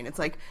history. And it's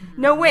like,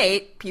 no,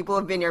 wait, people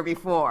have been here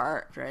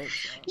before, right?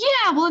 So.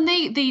 Yeah, well,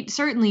 and they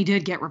certainly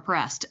did get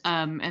repressed,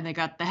 and they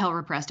got the hell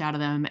repressed out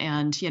of them.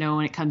 And, you know,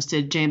 when it comes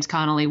to James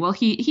Connolly, well,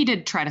 he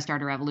did try to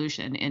start a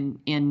revolution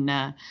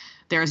in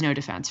there is no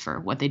defense for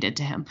what they did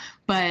to him.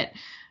 But,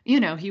 you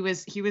know, he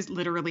was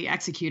literally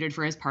executed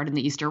for his part in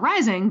the Easter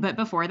Rising. But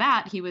before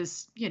that, he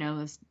was, you know,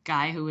 this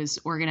guy who was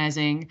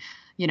organizing,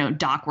 you know,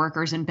 dock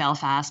workers in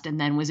Belfast and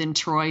then was in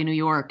Troy, New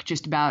York,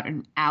 just about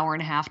an hour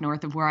and a half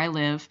north of where I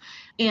live,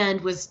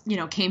 and was, you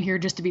know, came here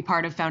just to be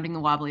part of founding the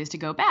Wobblies to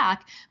go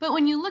back. But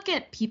when you look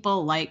at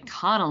people like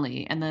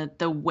Connolly and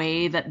the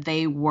way that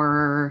they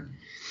were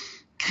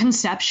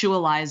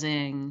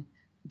conceptualizing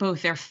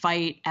both their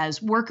fight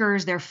as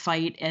workers, their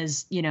fight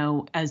as, you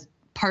know, as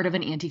part of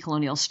an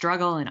anti-colonial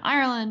struggle in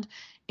Ireland,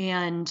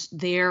 and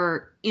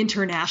their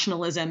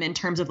internationalism in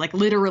terms of like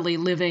literally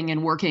living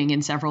and working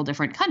in several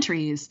different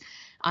countries,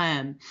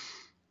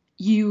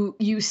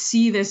 you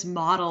see this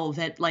model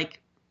that like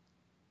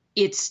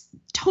it's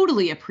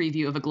totally a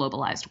preview of a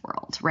globalized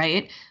world,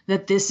 right?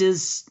 That this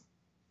is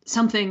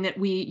something that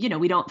we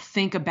don't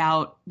think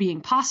about being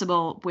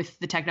possible with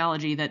the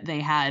technology that they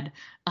had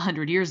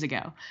 100 years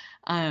ago.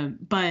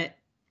 But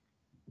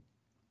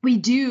we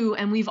do,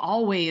 and we've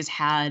always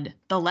had,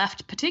 the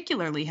left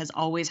particularly has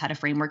always had a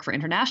framework for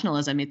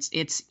internationalism.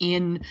 It's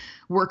in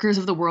Workers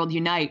of the World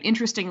Unite.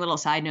 Interesting little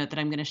side note that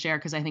I'm going to share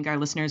because I think our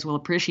listeners will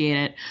appreciate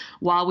it.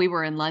 While we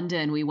were in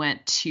London, we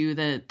went to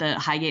the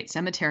Highgate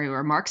Cemetery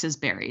where Marx is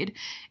buried.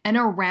 And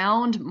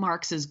around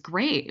Marx's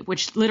grave,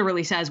 which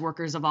literally says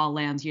Workers of All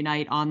Lands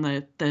Unite on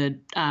the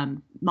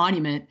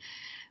monument,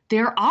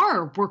 there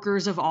are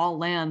workers of all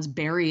lands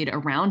buried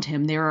around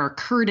him. There are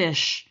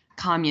Kurdish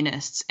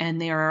communists,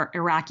 and there are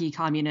Iraqi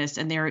communists,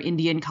 and there are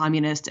Indian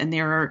communists, and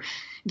there are,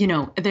 you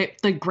know,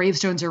 the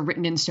gravestones are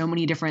written in so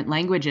many different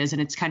languages, and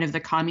it's kind of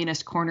the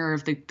communist corner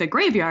of the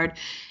graveyard.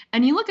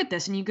 And you look at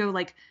this and you go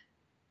like,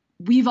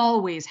 we've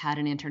always had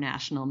an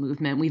international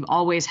movement. We've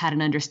always had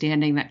an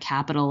understanding that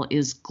capital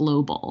is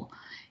global.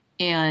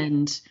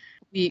 And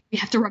we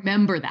have to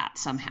remember that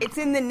somehow. It's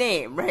in the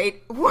name,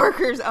 right?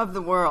 Workers of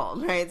the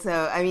world, right?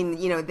 So, I mean,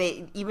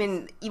 they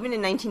even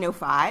in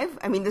 1905,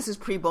 I mean, this was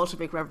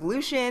pre-Bolshevik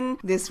Revolution.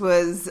 This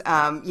was,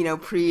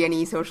 pre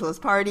any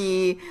socialist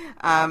party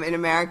in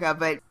America.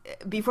 But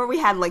before we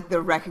had like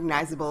the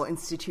recognizable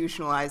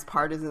institutionalized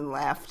partisan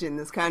left in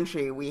this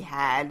country, we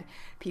had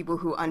people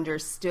who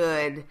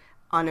understood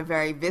on a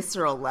very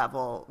visceral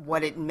level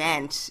what it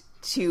meant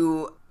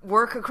to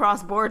work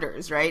across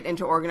borders, right? And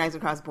to organize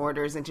across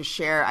borders and to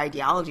share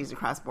ideologies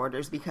across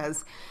borders,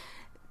 because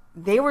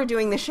they were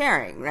doing the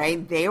sharing,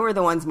 right? They were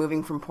the ones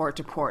moving from port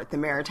to port, the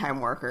maritime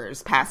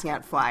workers, passing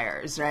out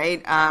flyers,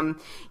 right?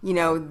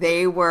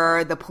 They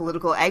were the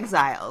political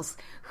exiles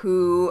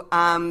who,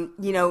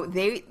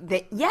 they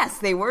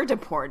were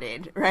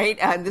deported,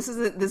 right? This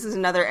is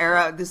another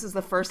era. This is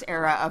the first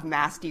era of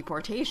mass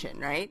deportation,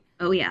 right?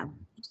 Oh, yeah.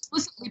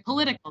 Explicitly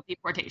political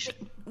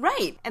deportation.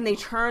 Right. And they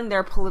turned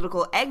their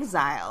political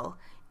exile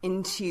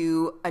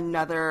into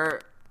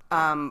another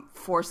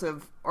force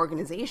of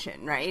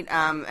organization, right?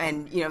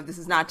 This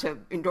is not to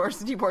endorse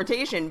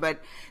deportation, but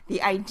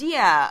the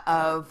idea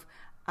of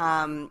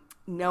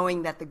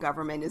knowing that the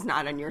government is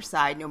not on your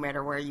side no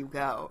matter where you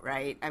go,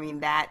 right? I mean,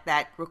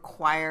 that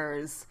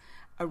requires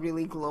a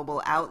really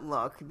global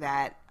outlook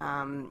that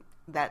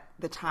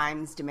the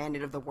times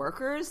demanded of the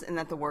workers, and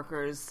that the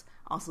workers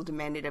also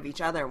demanded of each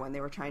other when they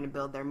were trying to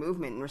build their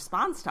movement in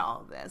response to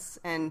all of this.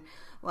 And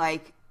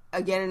like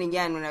again and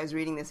again, when I was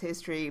reading this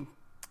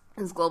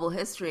global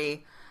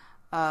history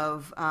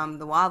of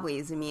the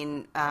Wobblies, I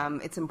mean,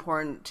 it's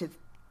important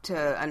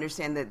to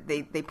understand that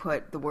they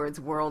put the words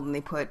world and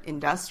they put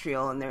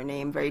industrial in their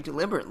name very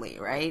deliberately,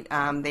 right?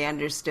 They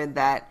understood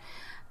that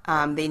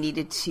they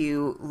needed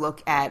to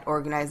look at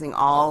organizing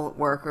all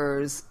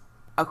workers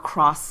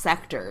across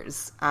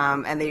sectors,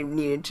 and they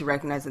needed to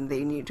recognize that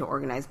they needed to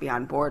organize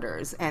beyond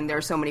borders. And there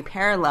are so many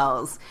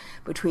parallels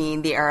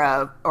between the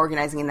era of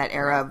organizing in that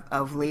era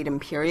of late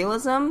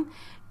imperialism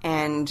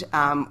and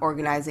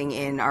organizing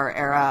in our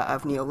era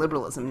of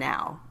neoliberalism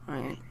now,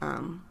 right?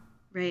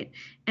 Right.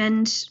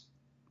 And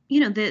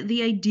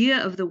the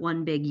idea of the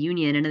one big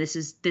union, and this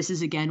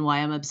is again why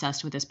I'm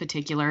obsessed with this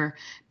particular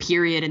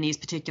period and these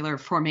particular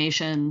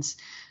formations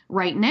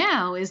right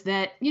now, is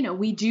that,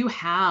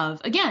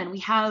 we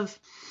have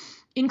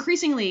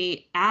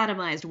increasingly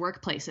atomized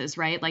workplaces,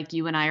 right? Like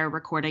you and I are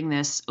recording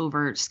this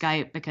over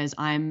Skype because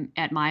I'm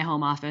at my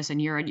home office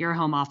and you're at your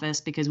home office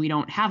because we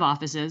don't have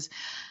offices.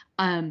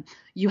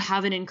 You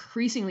have an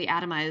increasingly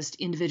atomized,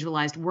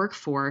 individualized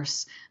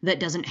workforce that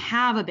doesn't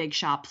have a big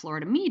shop floor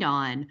to meet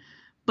on,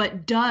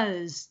 but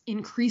does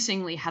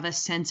increasingly have a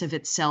sense of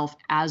itself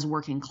as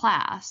working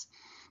class.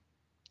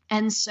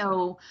 And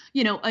so,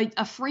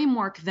 a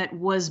framework that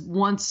was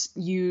once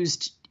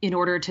used in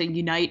order to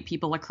unite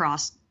people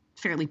across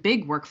fairly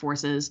big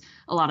workforces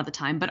a lot of the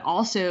time, but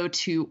also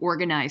to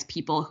organize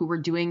people who were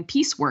doing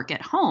piecework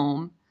at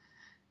home,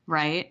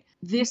 right?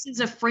 This is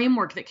a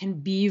framework that can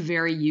be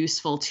very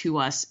useful to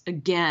us,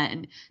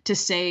 again, to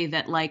say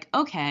that, like,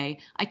 okay,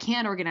 I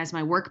can't organize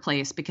my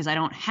workplace because I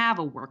don't have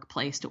a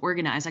workplace to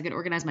organize. I could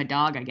organize my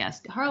dog, I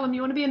guess. Harlem,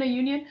 you want to be in a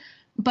union?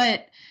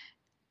 But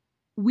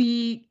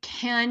we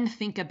can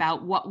think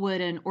about what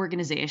would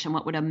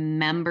a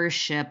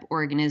membership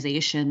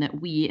organization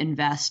that we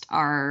invest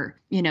our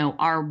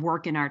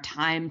work and our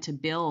time to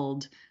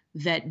build,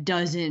 that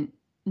doesn't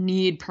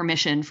need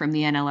permission from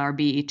the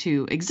NLRB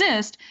to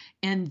exist,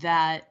 and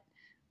that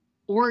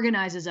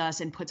organizes us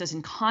and puts us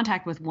in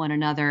contact with one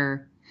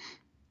another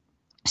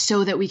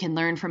so that we can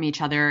learn from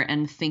each other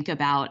and think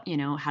about,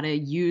 how to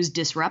use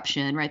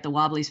disruption, right? The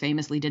Wobblies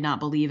famously did not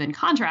believe in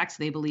contracts.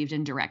 They believed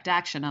in direct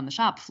action on the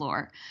shop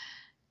floor.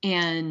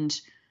 And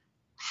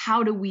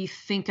how do we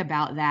think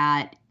about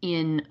that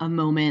in a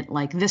moment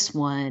like this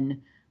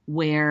one,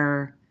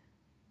 where,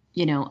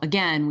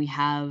 again, we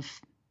have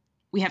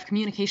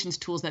communications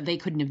tools that they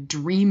couldn't have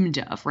dreamed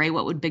of, right?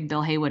 What would Big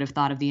Bill Haywood have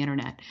thought of the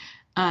internet?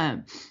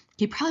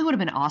 He probably would have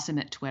been awesome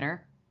at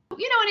Twitter.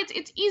 And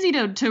it's easy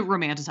to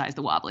romanticize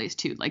the Wobblies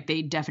too. Like,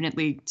 they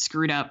definitely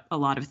screwed up a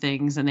lot of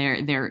things, and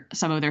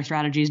some of their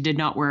strategies did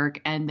not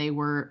work, and they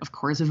were, of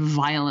course,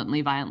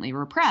 violently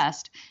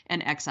repressed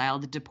and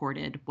exiled,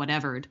 deported,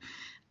 whatevered.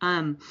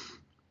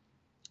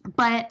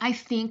 But I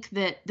think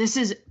that this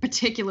is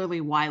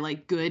particularly why,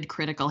 like, good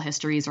critical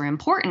histories are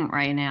important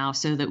right now,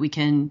 so that we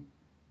can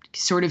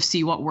sort of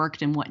see what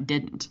worked and what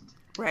didn't.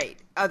 Right.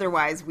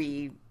 Otherwise,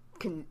 we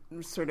can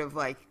sort of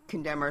like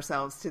condemn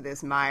ourselves to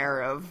this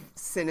mire of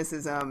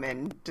cynicism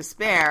and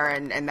despair,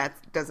 and that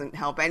doesn't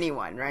help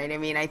anyone, right? I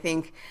mean, I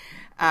think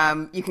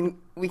we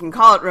can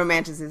call it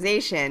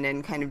romanticization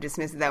and kind of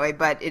dismiss it that way,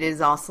 but it is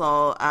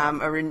also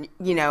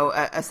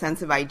a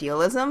sense of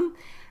idealism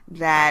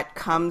that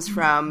comes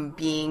from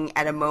being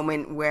at a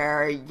moment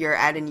where you're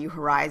at a new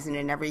horizon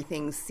and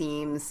everything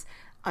seems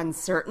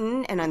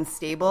uncertain and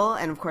unstable,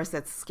 and of course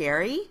that's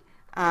scary.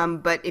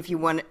 But if you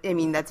want,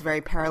 that's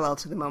very parallel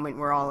to the moment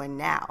we're all in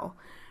now,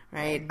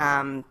 right?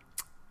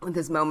 With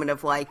this moment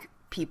of like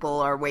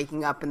people are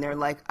waking up and they're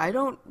like, I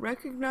don't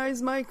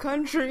recognize my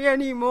country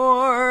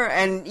anymore.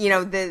 And,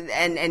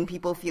 and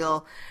people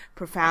feel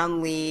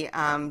profoundly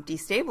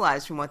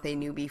destabilized from what they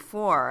knew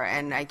before.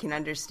 And I can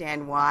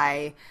understand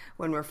why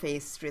when we're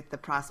faced with the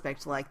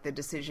prospect like the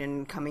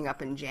decision coming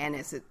up in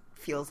Janus, it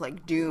feels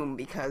like doom,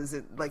 because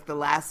the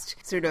last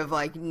sort of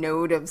like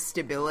node of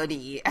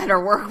stability at our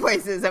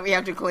workplaces that we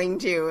have to cling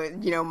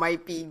to,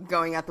 might be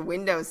going out the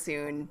window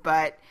soon.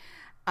 But,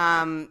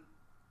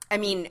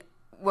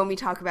 when we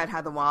talk about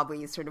how the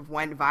Wobblies sort of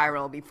went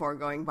viral before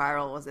going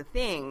viral was a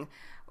thing,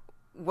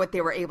 what they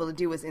were able to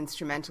do was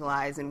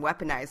instrumentalize and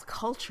weaponize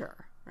culture,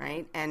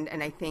 right? And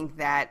I think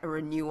that a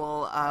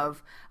renewal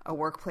of a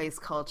workplace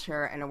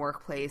culture and a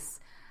workplace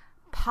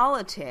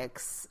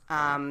politics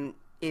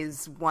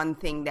is one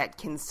thing that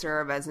can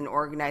serve as an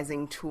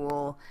organizing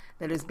tool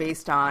that is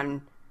based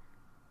on,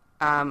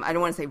 I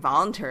don't want to say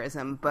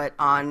voluntarism, but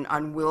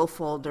on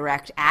willful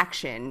direct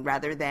action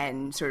rather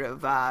than sort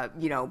of,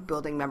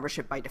 building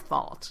membership by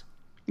default.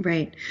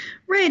 Right.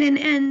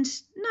 And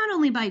not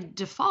only by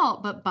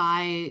default, but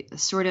by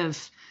sort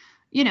of,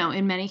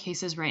 in many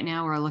cases right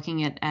now, we're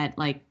looking at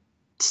like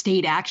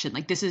state action.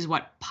 Like this is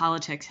what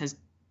politics has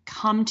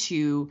come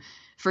to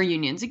for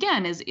unions,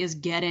 again, is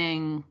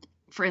getting,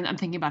 I'm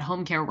thinking about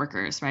home care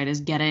workers, right,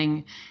 is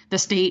getting the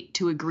state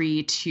to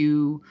agree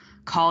to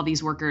call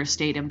these workers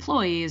state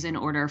employees in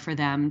order for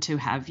them to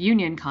have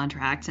union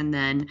contracts. And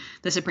then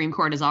the Supreme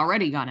Court has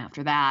already gone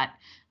after that.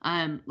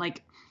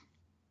 Like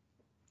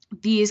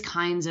these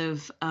kinds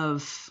of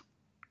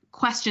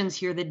questions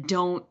here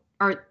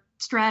are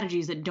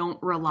strategies that don't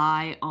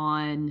rely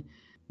on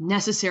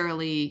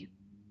necessarily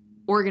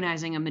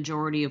organizing a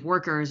majority of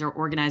workers or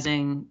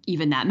organizing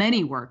even that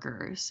many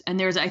workers. And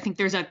I think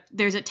there's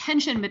a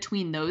tension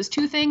between those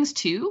two things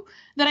too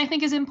that I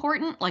think is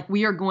important. Like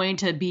we are going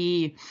to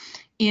be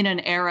in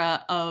an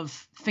era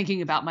of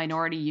thinking about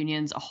minority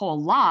unions a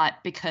whole lot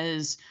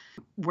because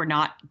we're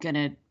not going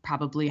to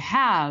probably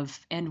have,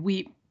 and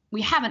we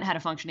haven't had a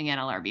functioning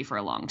NLRB for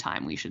a long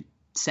time, we should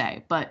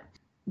say, but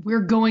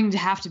we're going to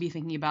have to be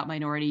thinking about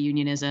minority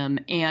unionism.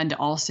 And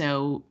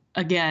also,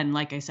 again,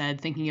 like I said,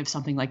 thinking of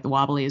something like the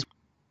Wobblies.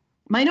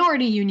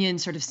 Minority union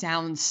sort of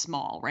sounds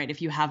small, right? If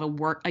you have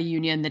a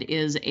union that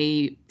is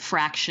a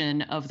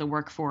fraction of the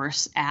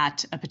workforce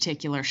at a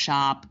particular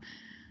shop.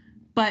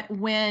 But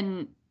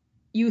when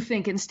you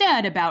think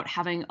instead about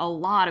having a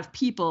lot of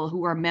people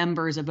who are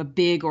members of a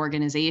big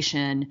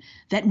organization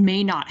that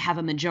may not have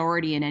a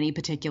majority in any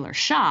particular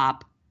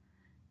shop,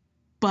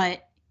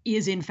 but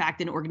is in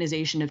fact an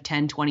organization of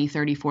 10, 20,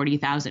 30,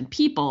 40,000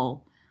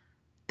 people,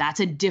 that's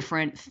a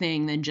different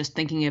thing than just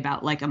thinking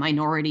about like a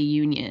minority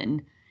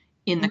union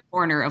in the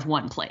corner of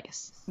one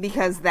place.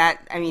 Because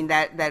that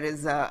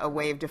is a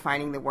way of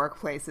defining the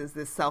workplace as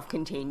this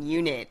self-contained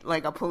unit,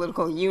 like a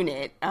political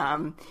unit,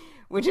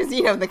 which is,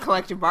 the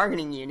collective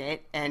bargaining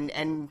unit,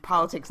 and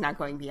politics not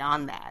going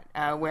beyond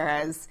that.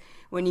 Whereas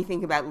when you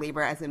think about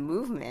labor as a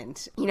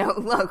movement,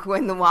 look,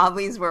 when the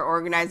Wobblies were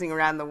organizing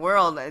around the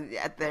world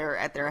at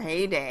their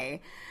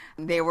heyday,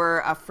 they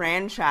were a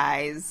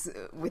franchise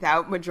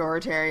without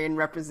majoritarian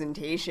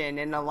representation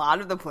in a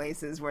lot of the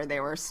places where they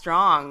were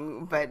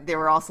strong, but they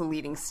were also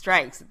leading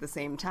strikes at the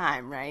same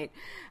time, right?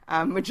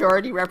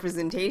 Majority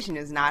representation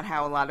is not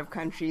how a lot of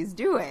countries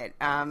do it.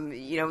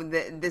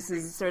 This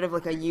is sort of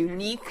like a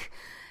unique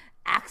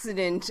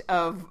accident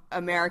of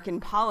American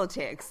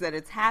politics that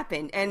it's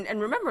happened.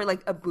 And remember,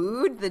 like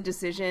Abood, the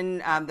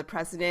decision, the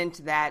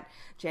precedent that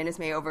Janus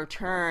may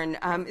overturn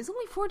is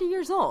only 40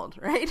 years old,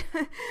 right?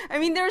 I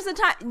mean, there's a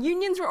time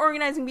unions were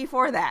organizing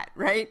before that,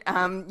 right?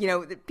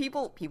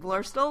 People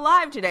are still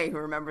alive today who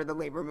remember the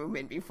labor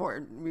movement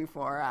before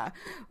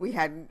we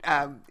had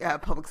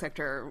public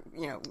sector,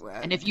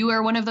 and if you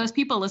are one of those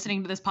people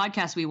listening to this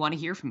podcast, we want to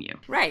hear from you.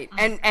 Right.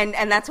 And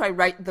that's why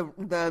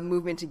the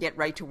movement to get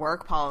right to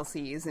work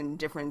policies in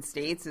different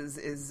states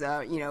is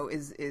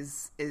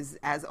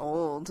as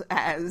old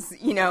as,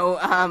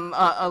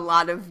 a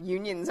lot of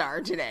unions are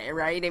today,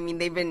 right? I mean,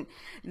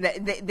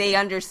 they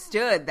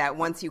understood that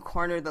once you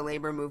corner the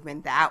labor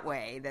movement that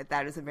way,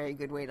 that is a very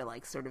good way to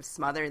like sort of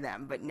smother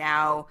them. But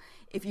now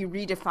if you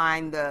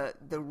redefine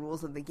the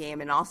rules of the game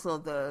and also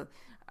the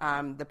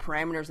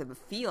parameters of the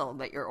field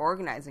that you're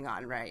organizing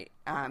on, right,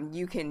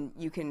 you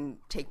can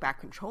take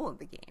back control of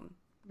the game.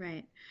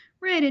 Right.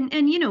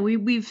 And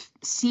we've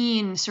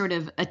seen sort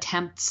of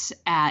attempts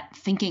at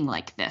thinking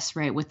like this,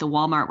 right, with the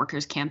Walmart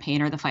workers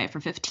campaign or the Fight for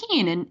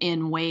 15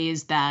 in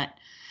ways that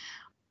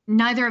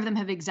neither of them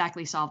have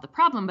exactly solved the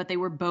problem, but they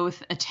were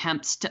both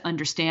attempts to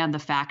understand the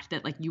fact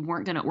that like you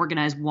weren't going to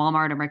organize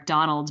Walmart or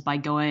McDonald's by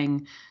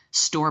going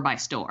store by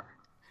store.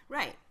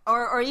 Right.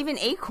 Or even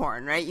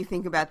Acorn, right? You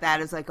think about that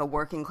as like a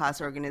working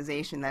class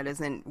organization that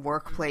isn't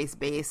workplace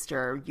based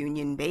or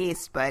union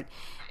based, but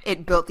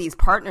it built these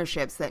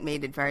partnerships that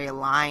made it very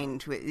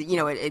aligned with,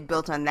 it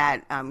built on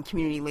that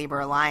community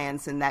labor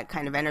alliance and that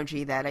kind of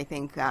energy that I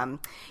think,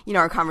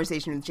 our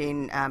conversation with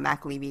Jane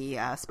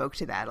McAlevey spoke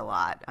to that a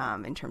lot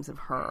in terms of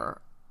her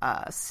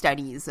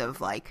studies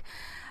of like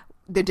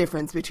the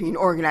difference between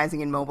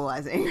organizing and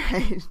mobilizing,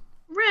 right?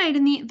 Right.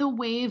 And the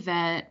way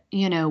that,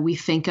 we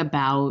think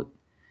about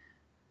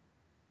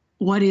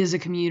what is a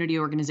community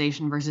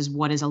organization versus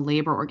what is a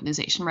labor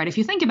organization, right? If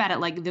you think about it,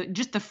 like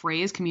just the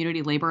phrase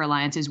community labor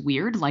alliance is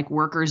weird, like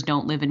workers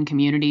don't live in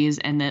communities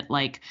and that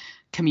like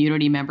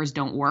community members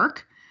don't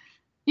work.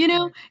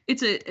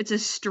 It's a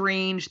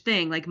strange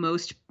thing. Like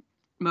most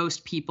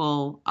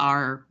people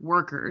are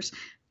workers,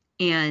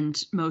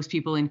 and most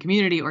people in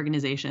community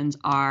organizations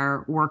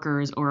are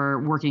workers or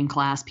working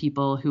class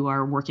people who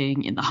are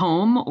working in the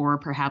home, or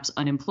perhaps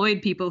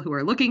unemployed people who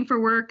are looking for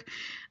work.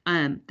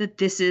 That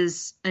this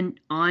is an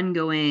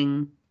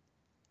ongoing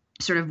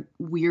sort of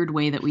weird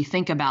way that we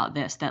think about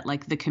this, that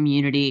like the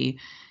community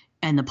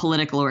and the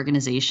political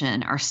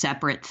organization are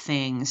separate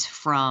things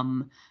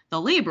from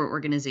the labor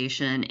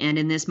organization. And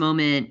in this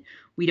moment,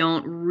 we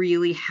don't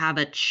really have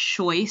a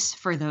choice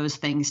for those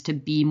things to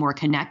be more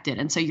connected.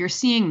 And so you're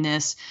seeing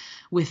this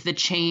with the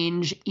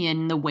change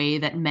in the way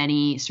that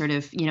many sort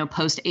of,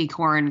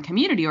 post-Acorn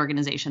community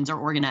organizations are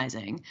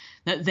organizing,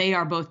 that they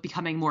are both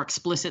becoming more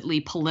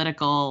explicitly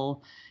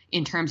political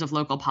in terms of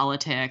local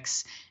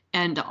politics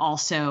and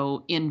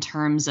also in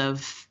terms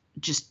of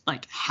just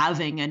like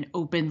having an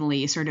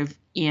openly sort of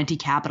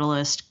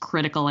anti-capitalist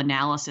critical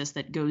analysis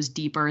that goes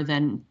deeper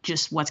than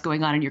just what's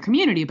going on in your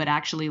community, but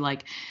actually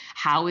like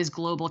how is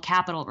global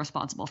capital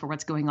responsible for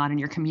what's going on in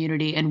your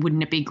community? And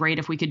wouldn't it be great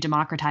if we could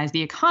democratize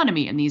the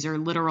economy? And these are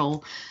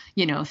literal,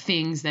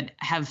 things that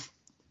have,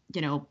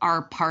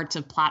 are parts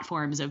of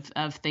platforms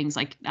of things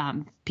like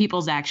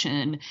People's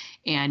Action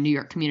and New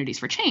York Communities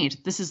for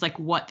Change. This is like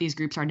what these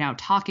groups are now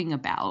talking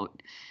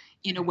about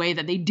in a way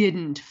that they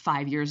didn't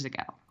 5 years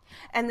ago.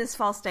 And this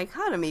false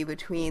dichotomy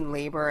between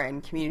labor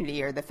and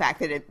community, or the fact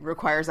that it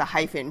requires a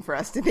hyphen for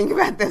us to think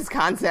about those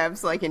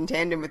concepts like in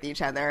tandem with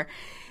each other,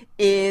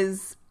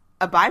 is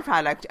a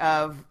byproduct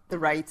of the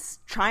right's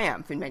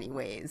triumph in many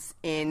ways,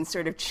 in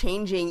sort of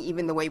changing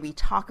even the way we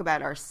talk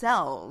about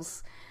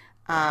ourselves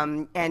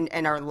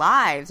and our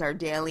lives, our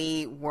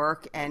daily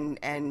work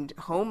and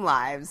home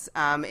lives,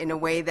 in a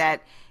way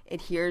that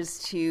adheres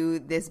to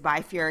this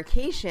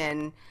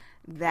bifurcation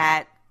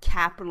that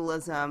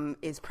capitalism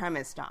is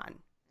premised on.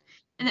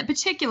 And that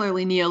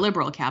particularly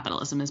neoliberal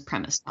capitalism is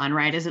premised on,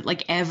 right? Is it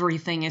like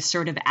everything is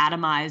sort of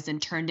atomized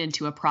and turned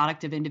into a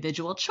product of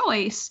individual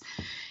choice.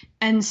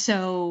 And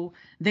so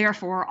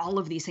therefore all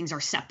of these things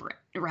are separate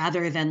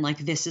rather than like,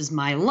 this is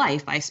my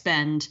life. I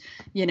spend,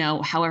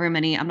 however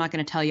many, I'm not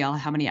going to tell y'all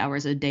how many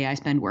hours a day I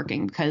spend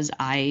working because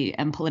I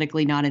am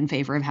politically not in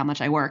favor of how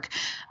much I work.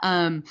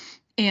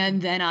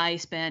 And then I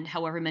spend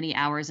however many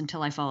hours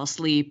until I fall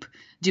asleep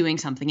doing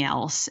something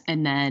else.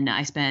 And then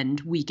I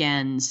spend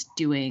weekends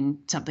doing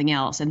something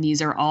else. And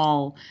these are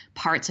all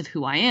parts of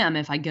who I am.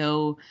 If I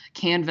go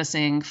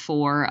canvassing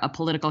for a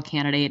political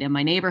candidate in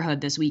my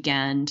neighborhood this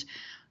weekend,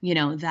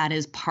 that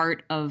is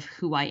part of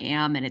who I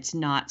am. And it's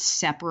not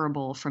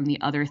separable from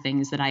the other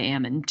things that I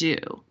am and do.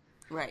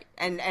 Right.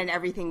 And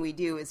everything we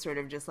do is sort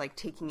of just like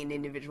taking an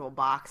individual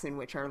box in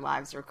which our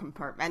lives are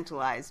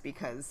compartmentalized,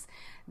 because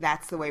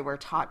that's the way we're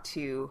taught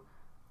to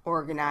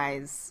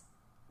organize.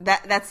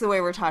 That's the way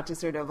we're taught to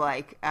sort of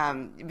like,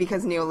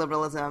 because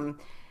neoliberalism,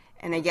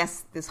 and I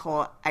guess this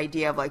whole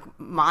idea of like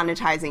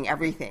monetizing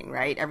everything,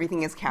 right?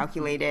 Everything is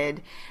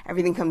calculated.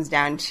 Everything comes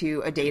down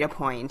to a data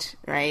point,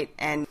 right?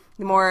 And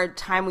the more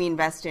time we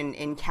invest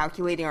in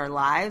calculating our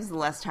lives, the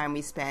less time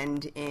we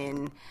spend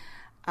in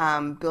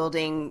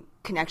building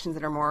connections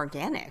that are more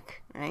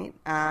organic, right?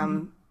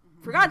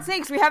 For God's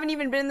sakes, we haven't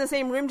even been in the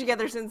same room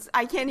together since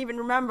I can't even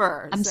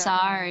remember. I'm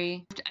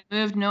sorry. I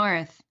moved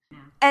north.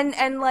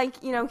 And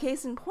like,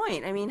 case in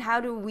point, I mean,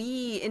 how do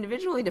we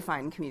individually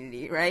define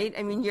community, right?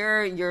 I mean,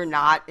 you're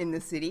not in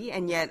the city,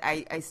 and yet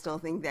I still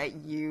think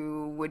that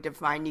you would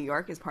define New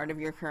York as part of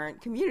your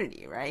current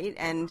community, right?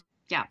 And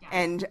yeah.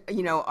 And,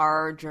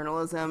 our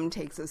journalism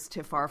takes us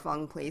to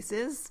far-flung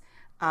places.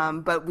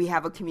 But we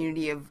have a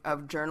community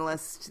of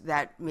journalists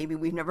that maybe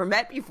we've never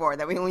met before,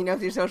 that we only know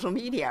through social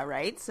media,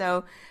 right?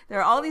 So there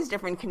are all these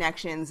different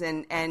connections,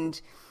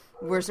 and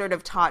we're sort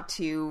of taught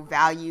to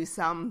value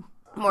some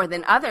more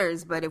than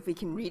others. But if we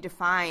can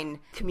redefine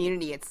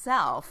community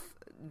itself,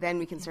 then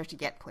we can start to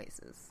get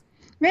places.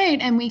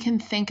 Right. And we can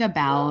think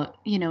about,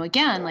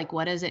 again, like,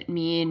 what does it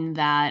mean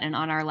that, and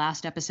on our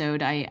last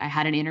episode, I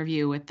had an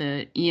interview with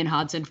the Ian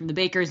Hodson from the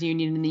Bakers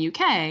Union in the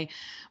UK.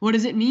 What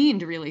does it mean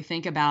to really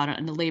think about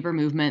a labor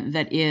movement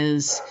that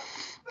is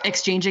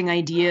exchanging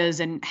ideas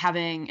and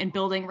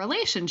building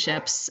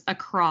relationships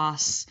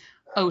across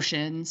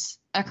oceans,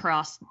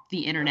 across the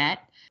internet,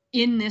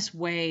 in this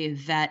way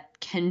that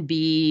can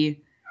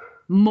be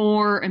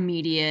more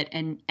immediate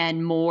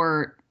and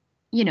more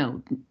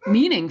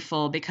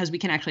meaningful, because we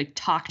can actually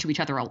talk to each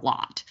other a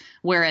lot.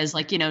 Whereas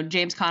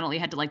James Connolly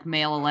had to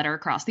mail a letter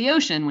across the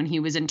ocean when he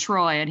was in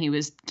Troy, and he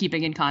was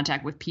keeping in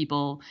contact with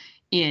people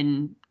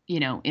in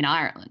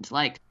Ireland.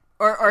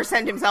 Or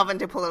send himself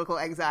into political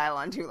exile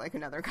onto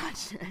another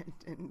continent.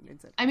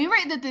 I mean,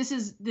 right, that this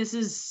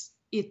is,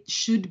 it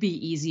should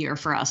be easier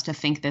for us to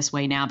think this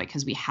way now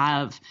because we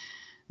have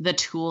the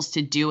tools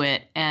to do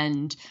it.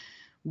 And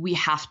we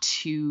have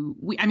to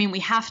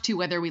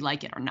whether we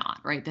like it or not,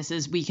 right?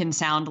 We can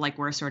sound like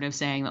we're sort of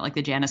saying that like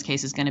the Janus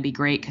case is going to be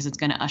great because it's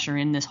going to usher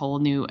in this whole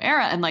new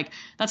era. And like,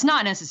 that's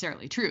not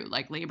necessarily true.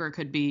 Like labor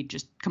could be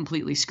just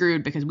completely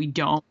screwed because we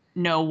don't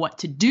know what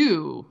to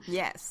do.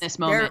 Yes. This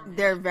moment.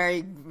 There are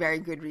very, very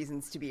good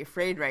reasons to be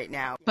afraid right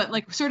now. But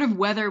like sort of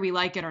whether we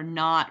like it or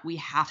not, we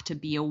have to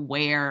be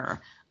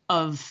aware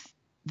of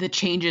the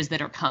changes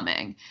that are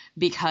coming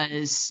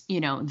because,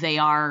 they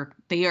are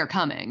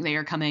coming. They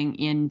are coming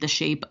in the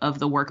shape of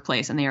the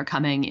workplace, and they are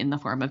coming in the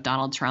form of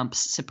Donald Trump's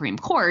Supreme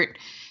Court.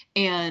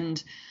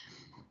 And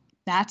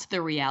that's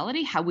the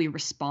reality. How we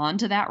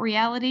respond to that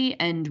reality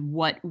and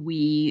what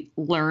we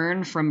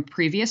learn from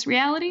previous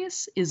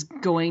realities is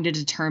going to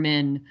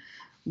determine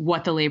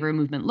what the labor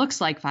movement looks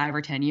like 5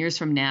 or 10 years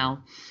from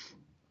now.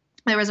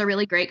 There was a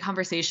really great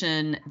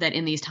conversation that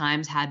In These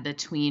Times had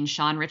between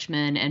Sean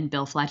Richman and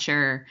Bill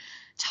Fletcher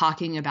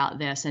talking about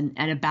this and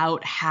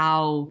about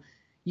how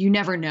you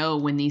never know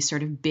when these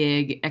sort of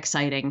big,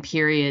 exciting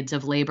periods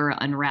of labor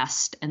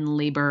unrest and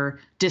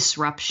labor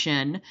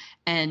disruption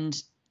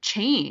and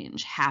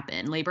change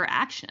happen, labor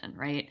action,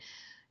 right?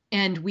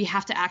 And we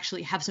have to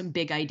actually have some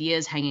big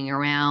ideas hanging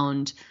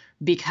around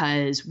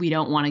because we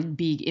don't want to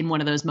be in one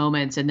of those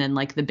moments and then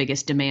like the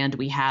biggest demand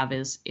we have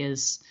is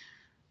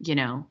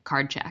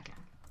card check.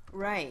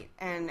 Right.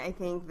 And I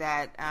think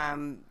that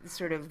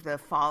sort of the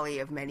folly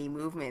of many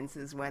movements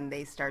is when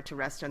they start to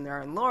rest on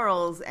their own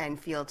laurels and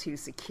feel too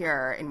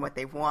secure in what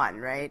they've won,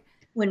 right?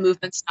 When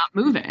movements stop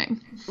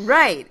moving.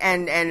 Right.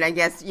 And I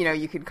guess,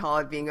 you could call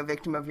it being a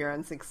victim of your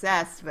own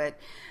success. But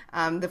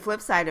the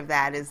flip side of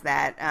that is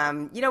that,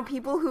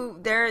 people who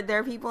there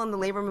are people in the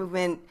labor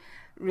movement,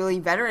 really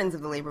veterans of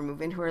the labor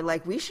movement, who are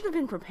like, we should have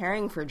been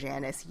preparing for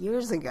Janus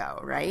years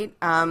ago, right?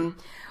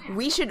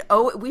 We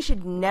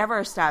should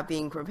never stop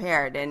being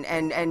prepared.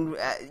 And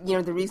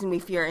the reason we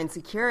fear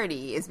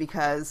insecurity is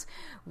because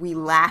we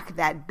lack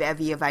that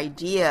bevy of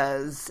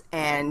ideas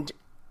and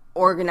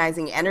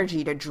organizing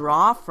energy to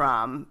draw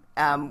from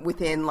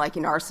within like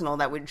an arsenal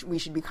that we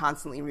should be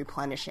constantly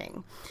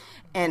replenishing.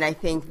 And I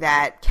think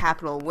that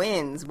capital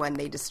wins when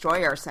they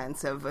destroy our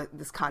sense of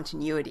this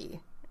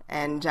continuity.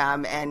 And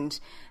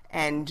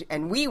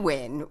we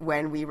win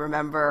when we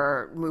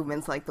remember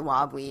movements like the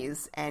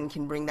Wobblies and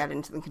can bring that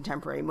into the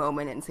contemporary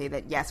moment and say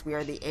that, yes, we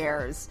are the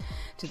heirs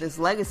to this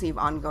legacy of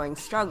ongoing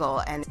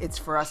struggle, and it's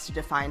for us to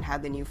define how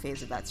the new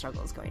phase of that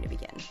struggle is going to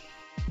begin.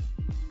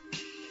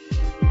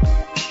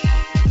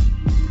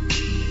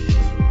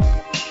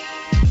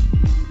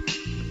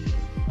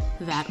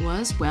 That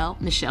was,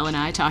 Michelle and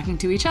I talking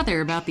to each other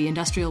about the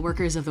industrial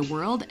workers of the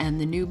world and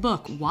the new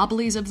book,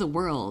 Wobblies of the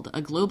World,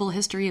 A Global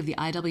History of the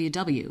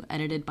IWW,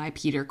 edited by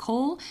Peter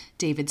Cole,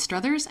 David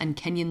Struthers, and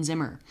Kenyon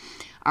Zimmer.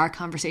 Our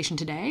conversation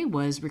today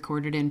was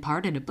recorded in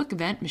part at a book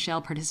event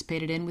Michelle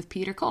participated in with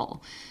Peter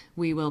Cole.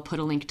 We will put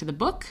a link to the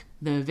book,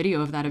 the video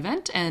of that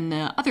event, and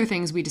the other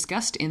things we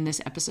discussed in this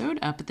episode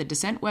up at the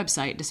Dissent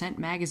website,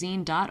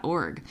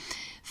 dissentmagazine.org.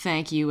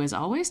 Thank you, as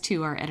always,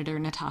 to our editor,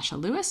 Natasha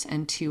Lewis,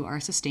 and to our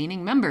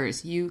sustaining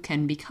members. You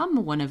can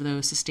become one of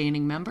those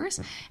sustaining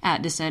members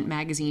at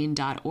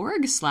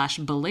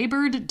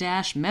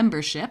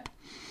dissentmagazine.org/belabored-membership.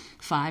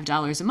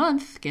 $5 a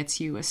month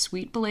gets you a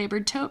sweet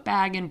belabored tote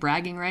bag and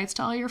bragging rights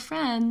to all your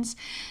friends.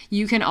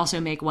 You can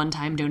also make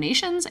one-time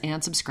donations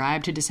and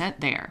subscribe to Dissent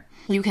there.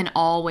 You can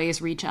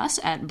always reach us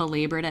at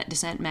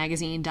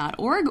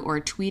belabored@dissentmagazine.org or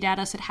tweet at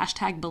us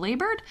at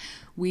 #belabored.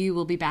 We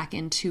will be back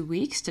in 2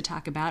 weeks to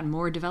talk about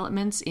more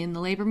developments in the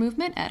labor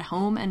movement at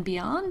home and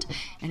beyond.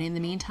 And in the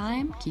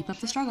meantime, keep up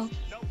the struggle.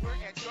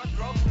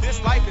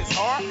 This life is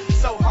hard,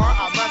 so hard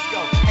I must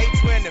go.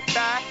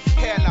 825,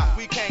 hairlock,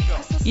 we can't go.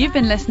 You've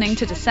been listening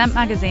to Dissent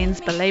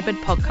Magazine's Belabored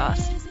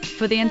podcast.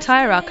 For the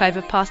entire archive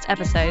of past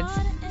episodes,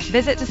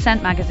 visit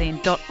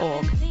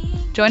dissentmagazine.org.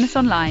 Join us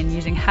online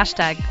using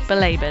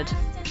 #belabored.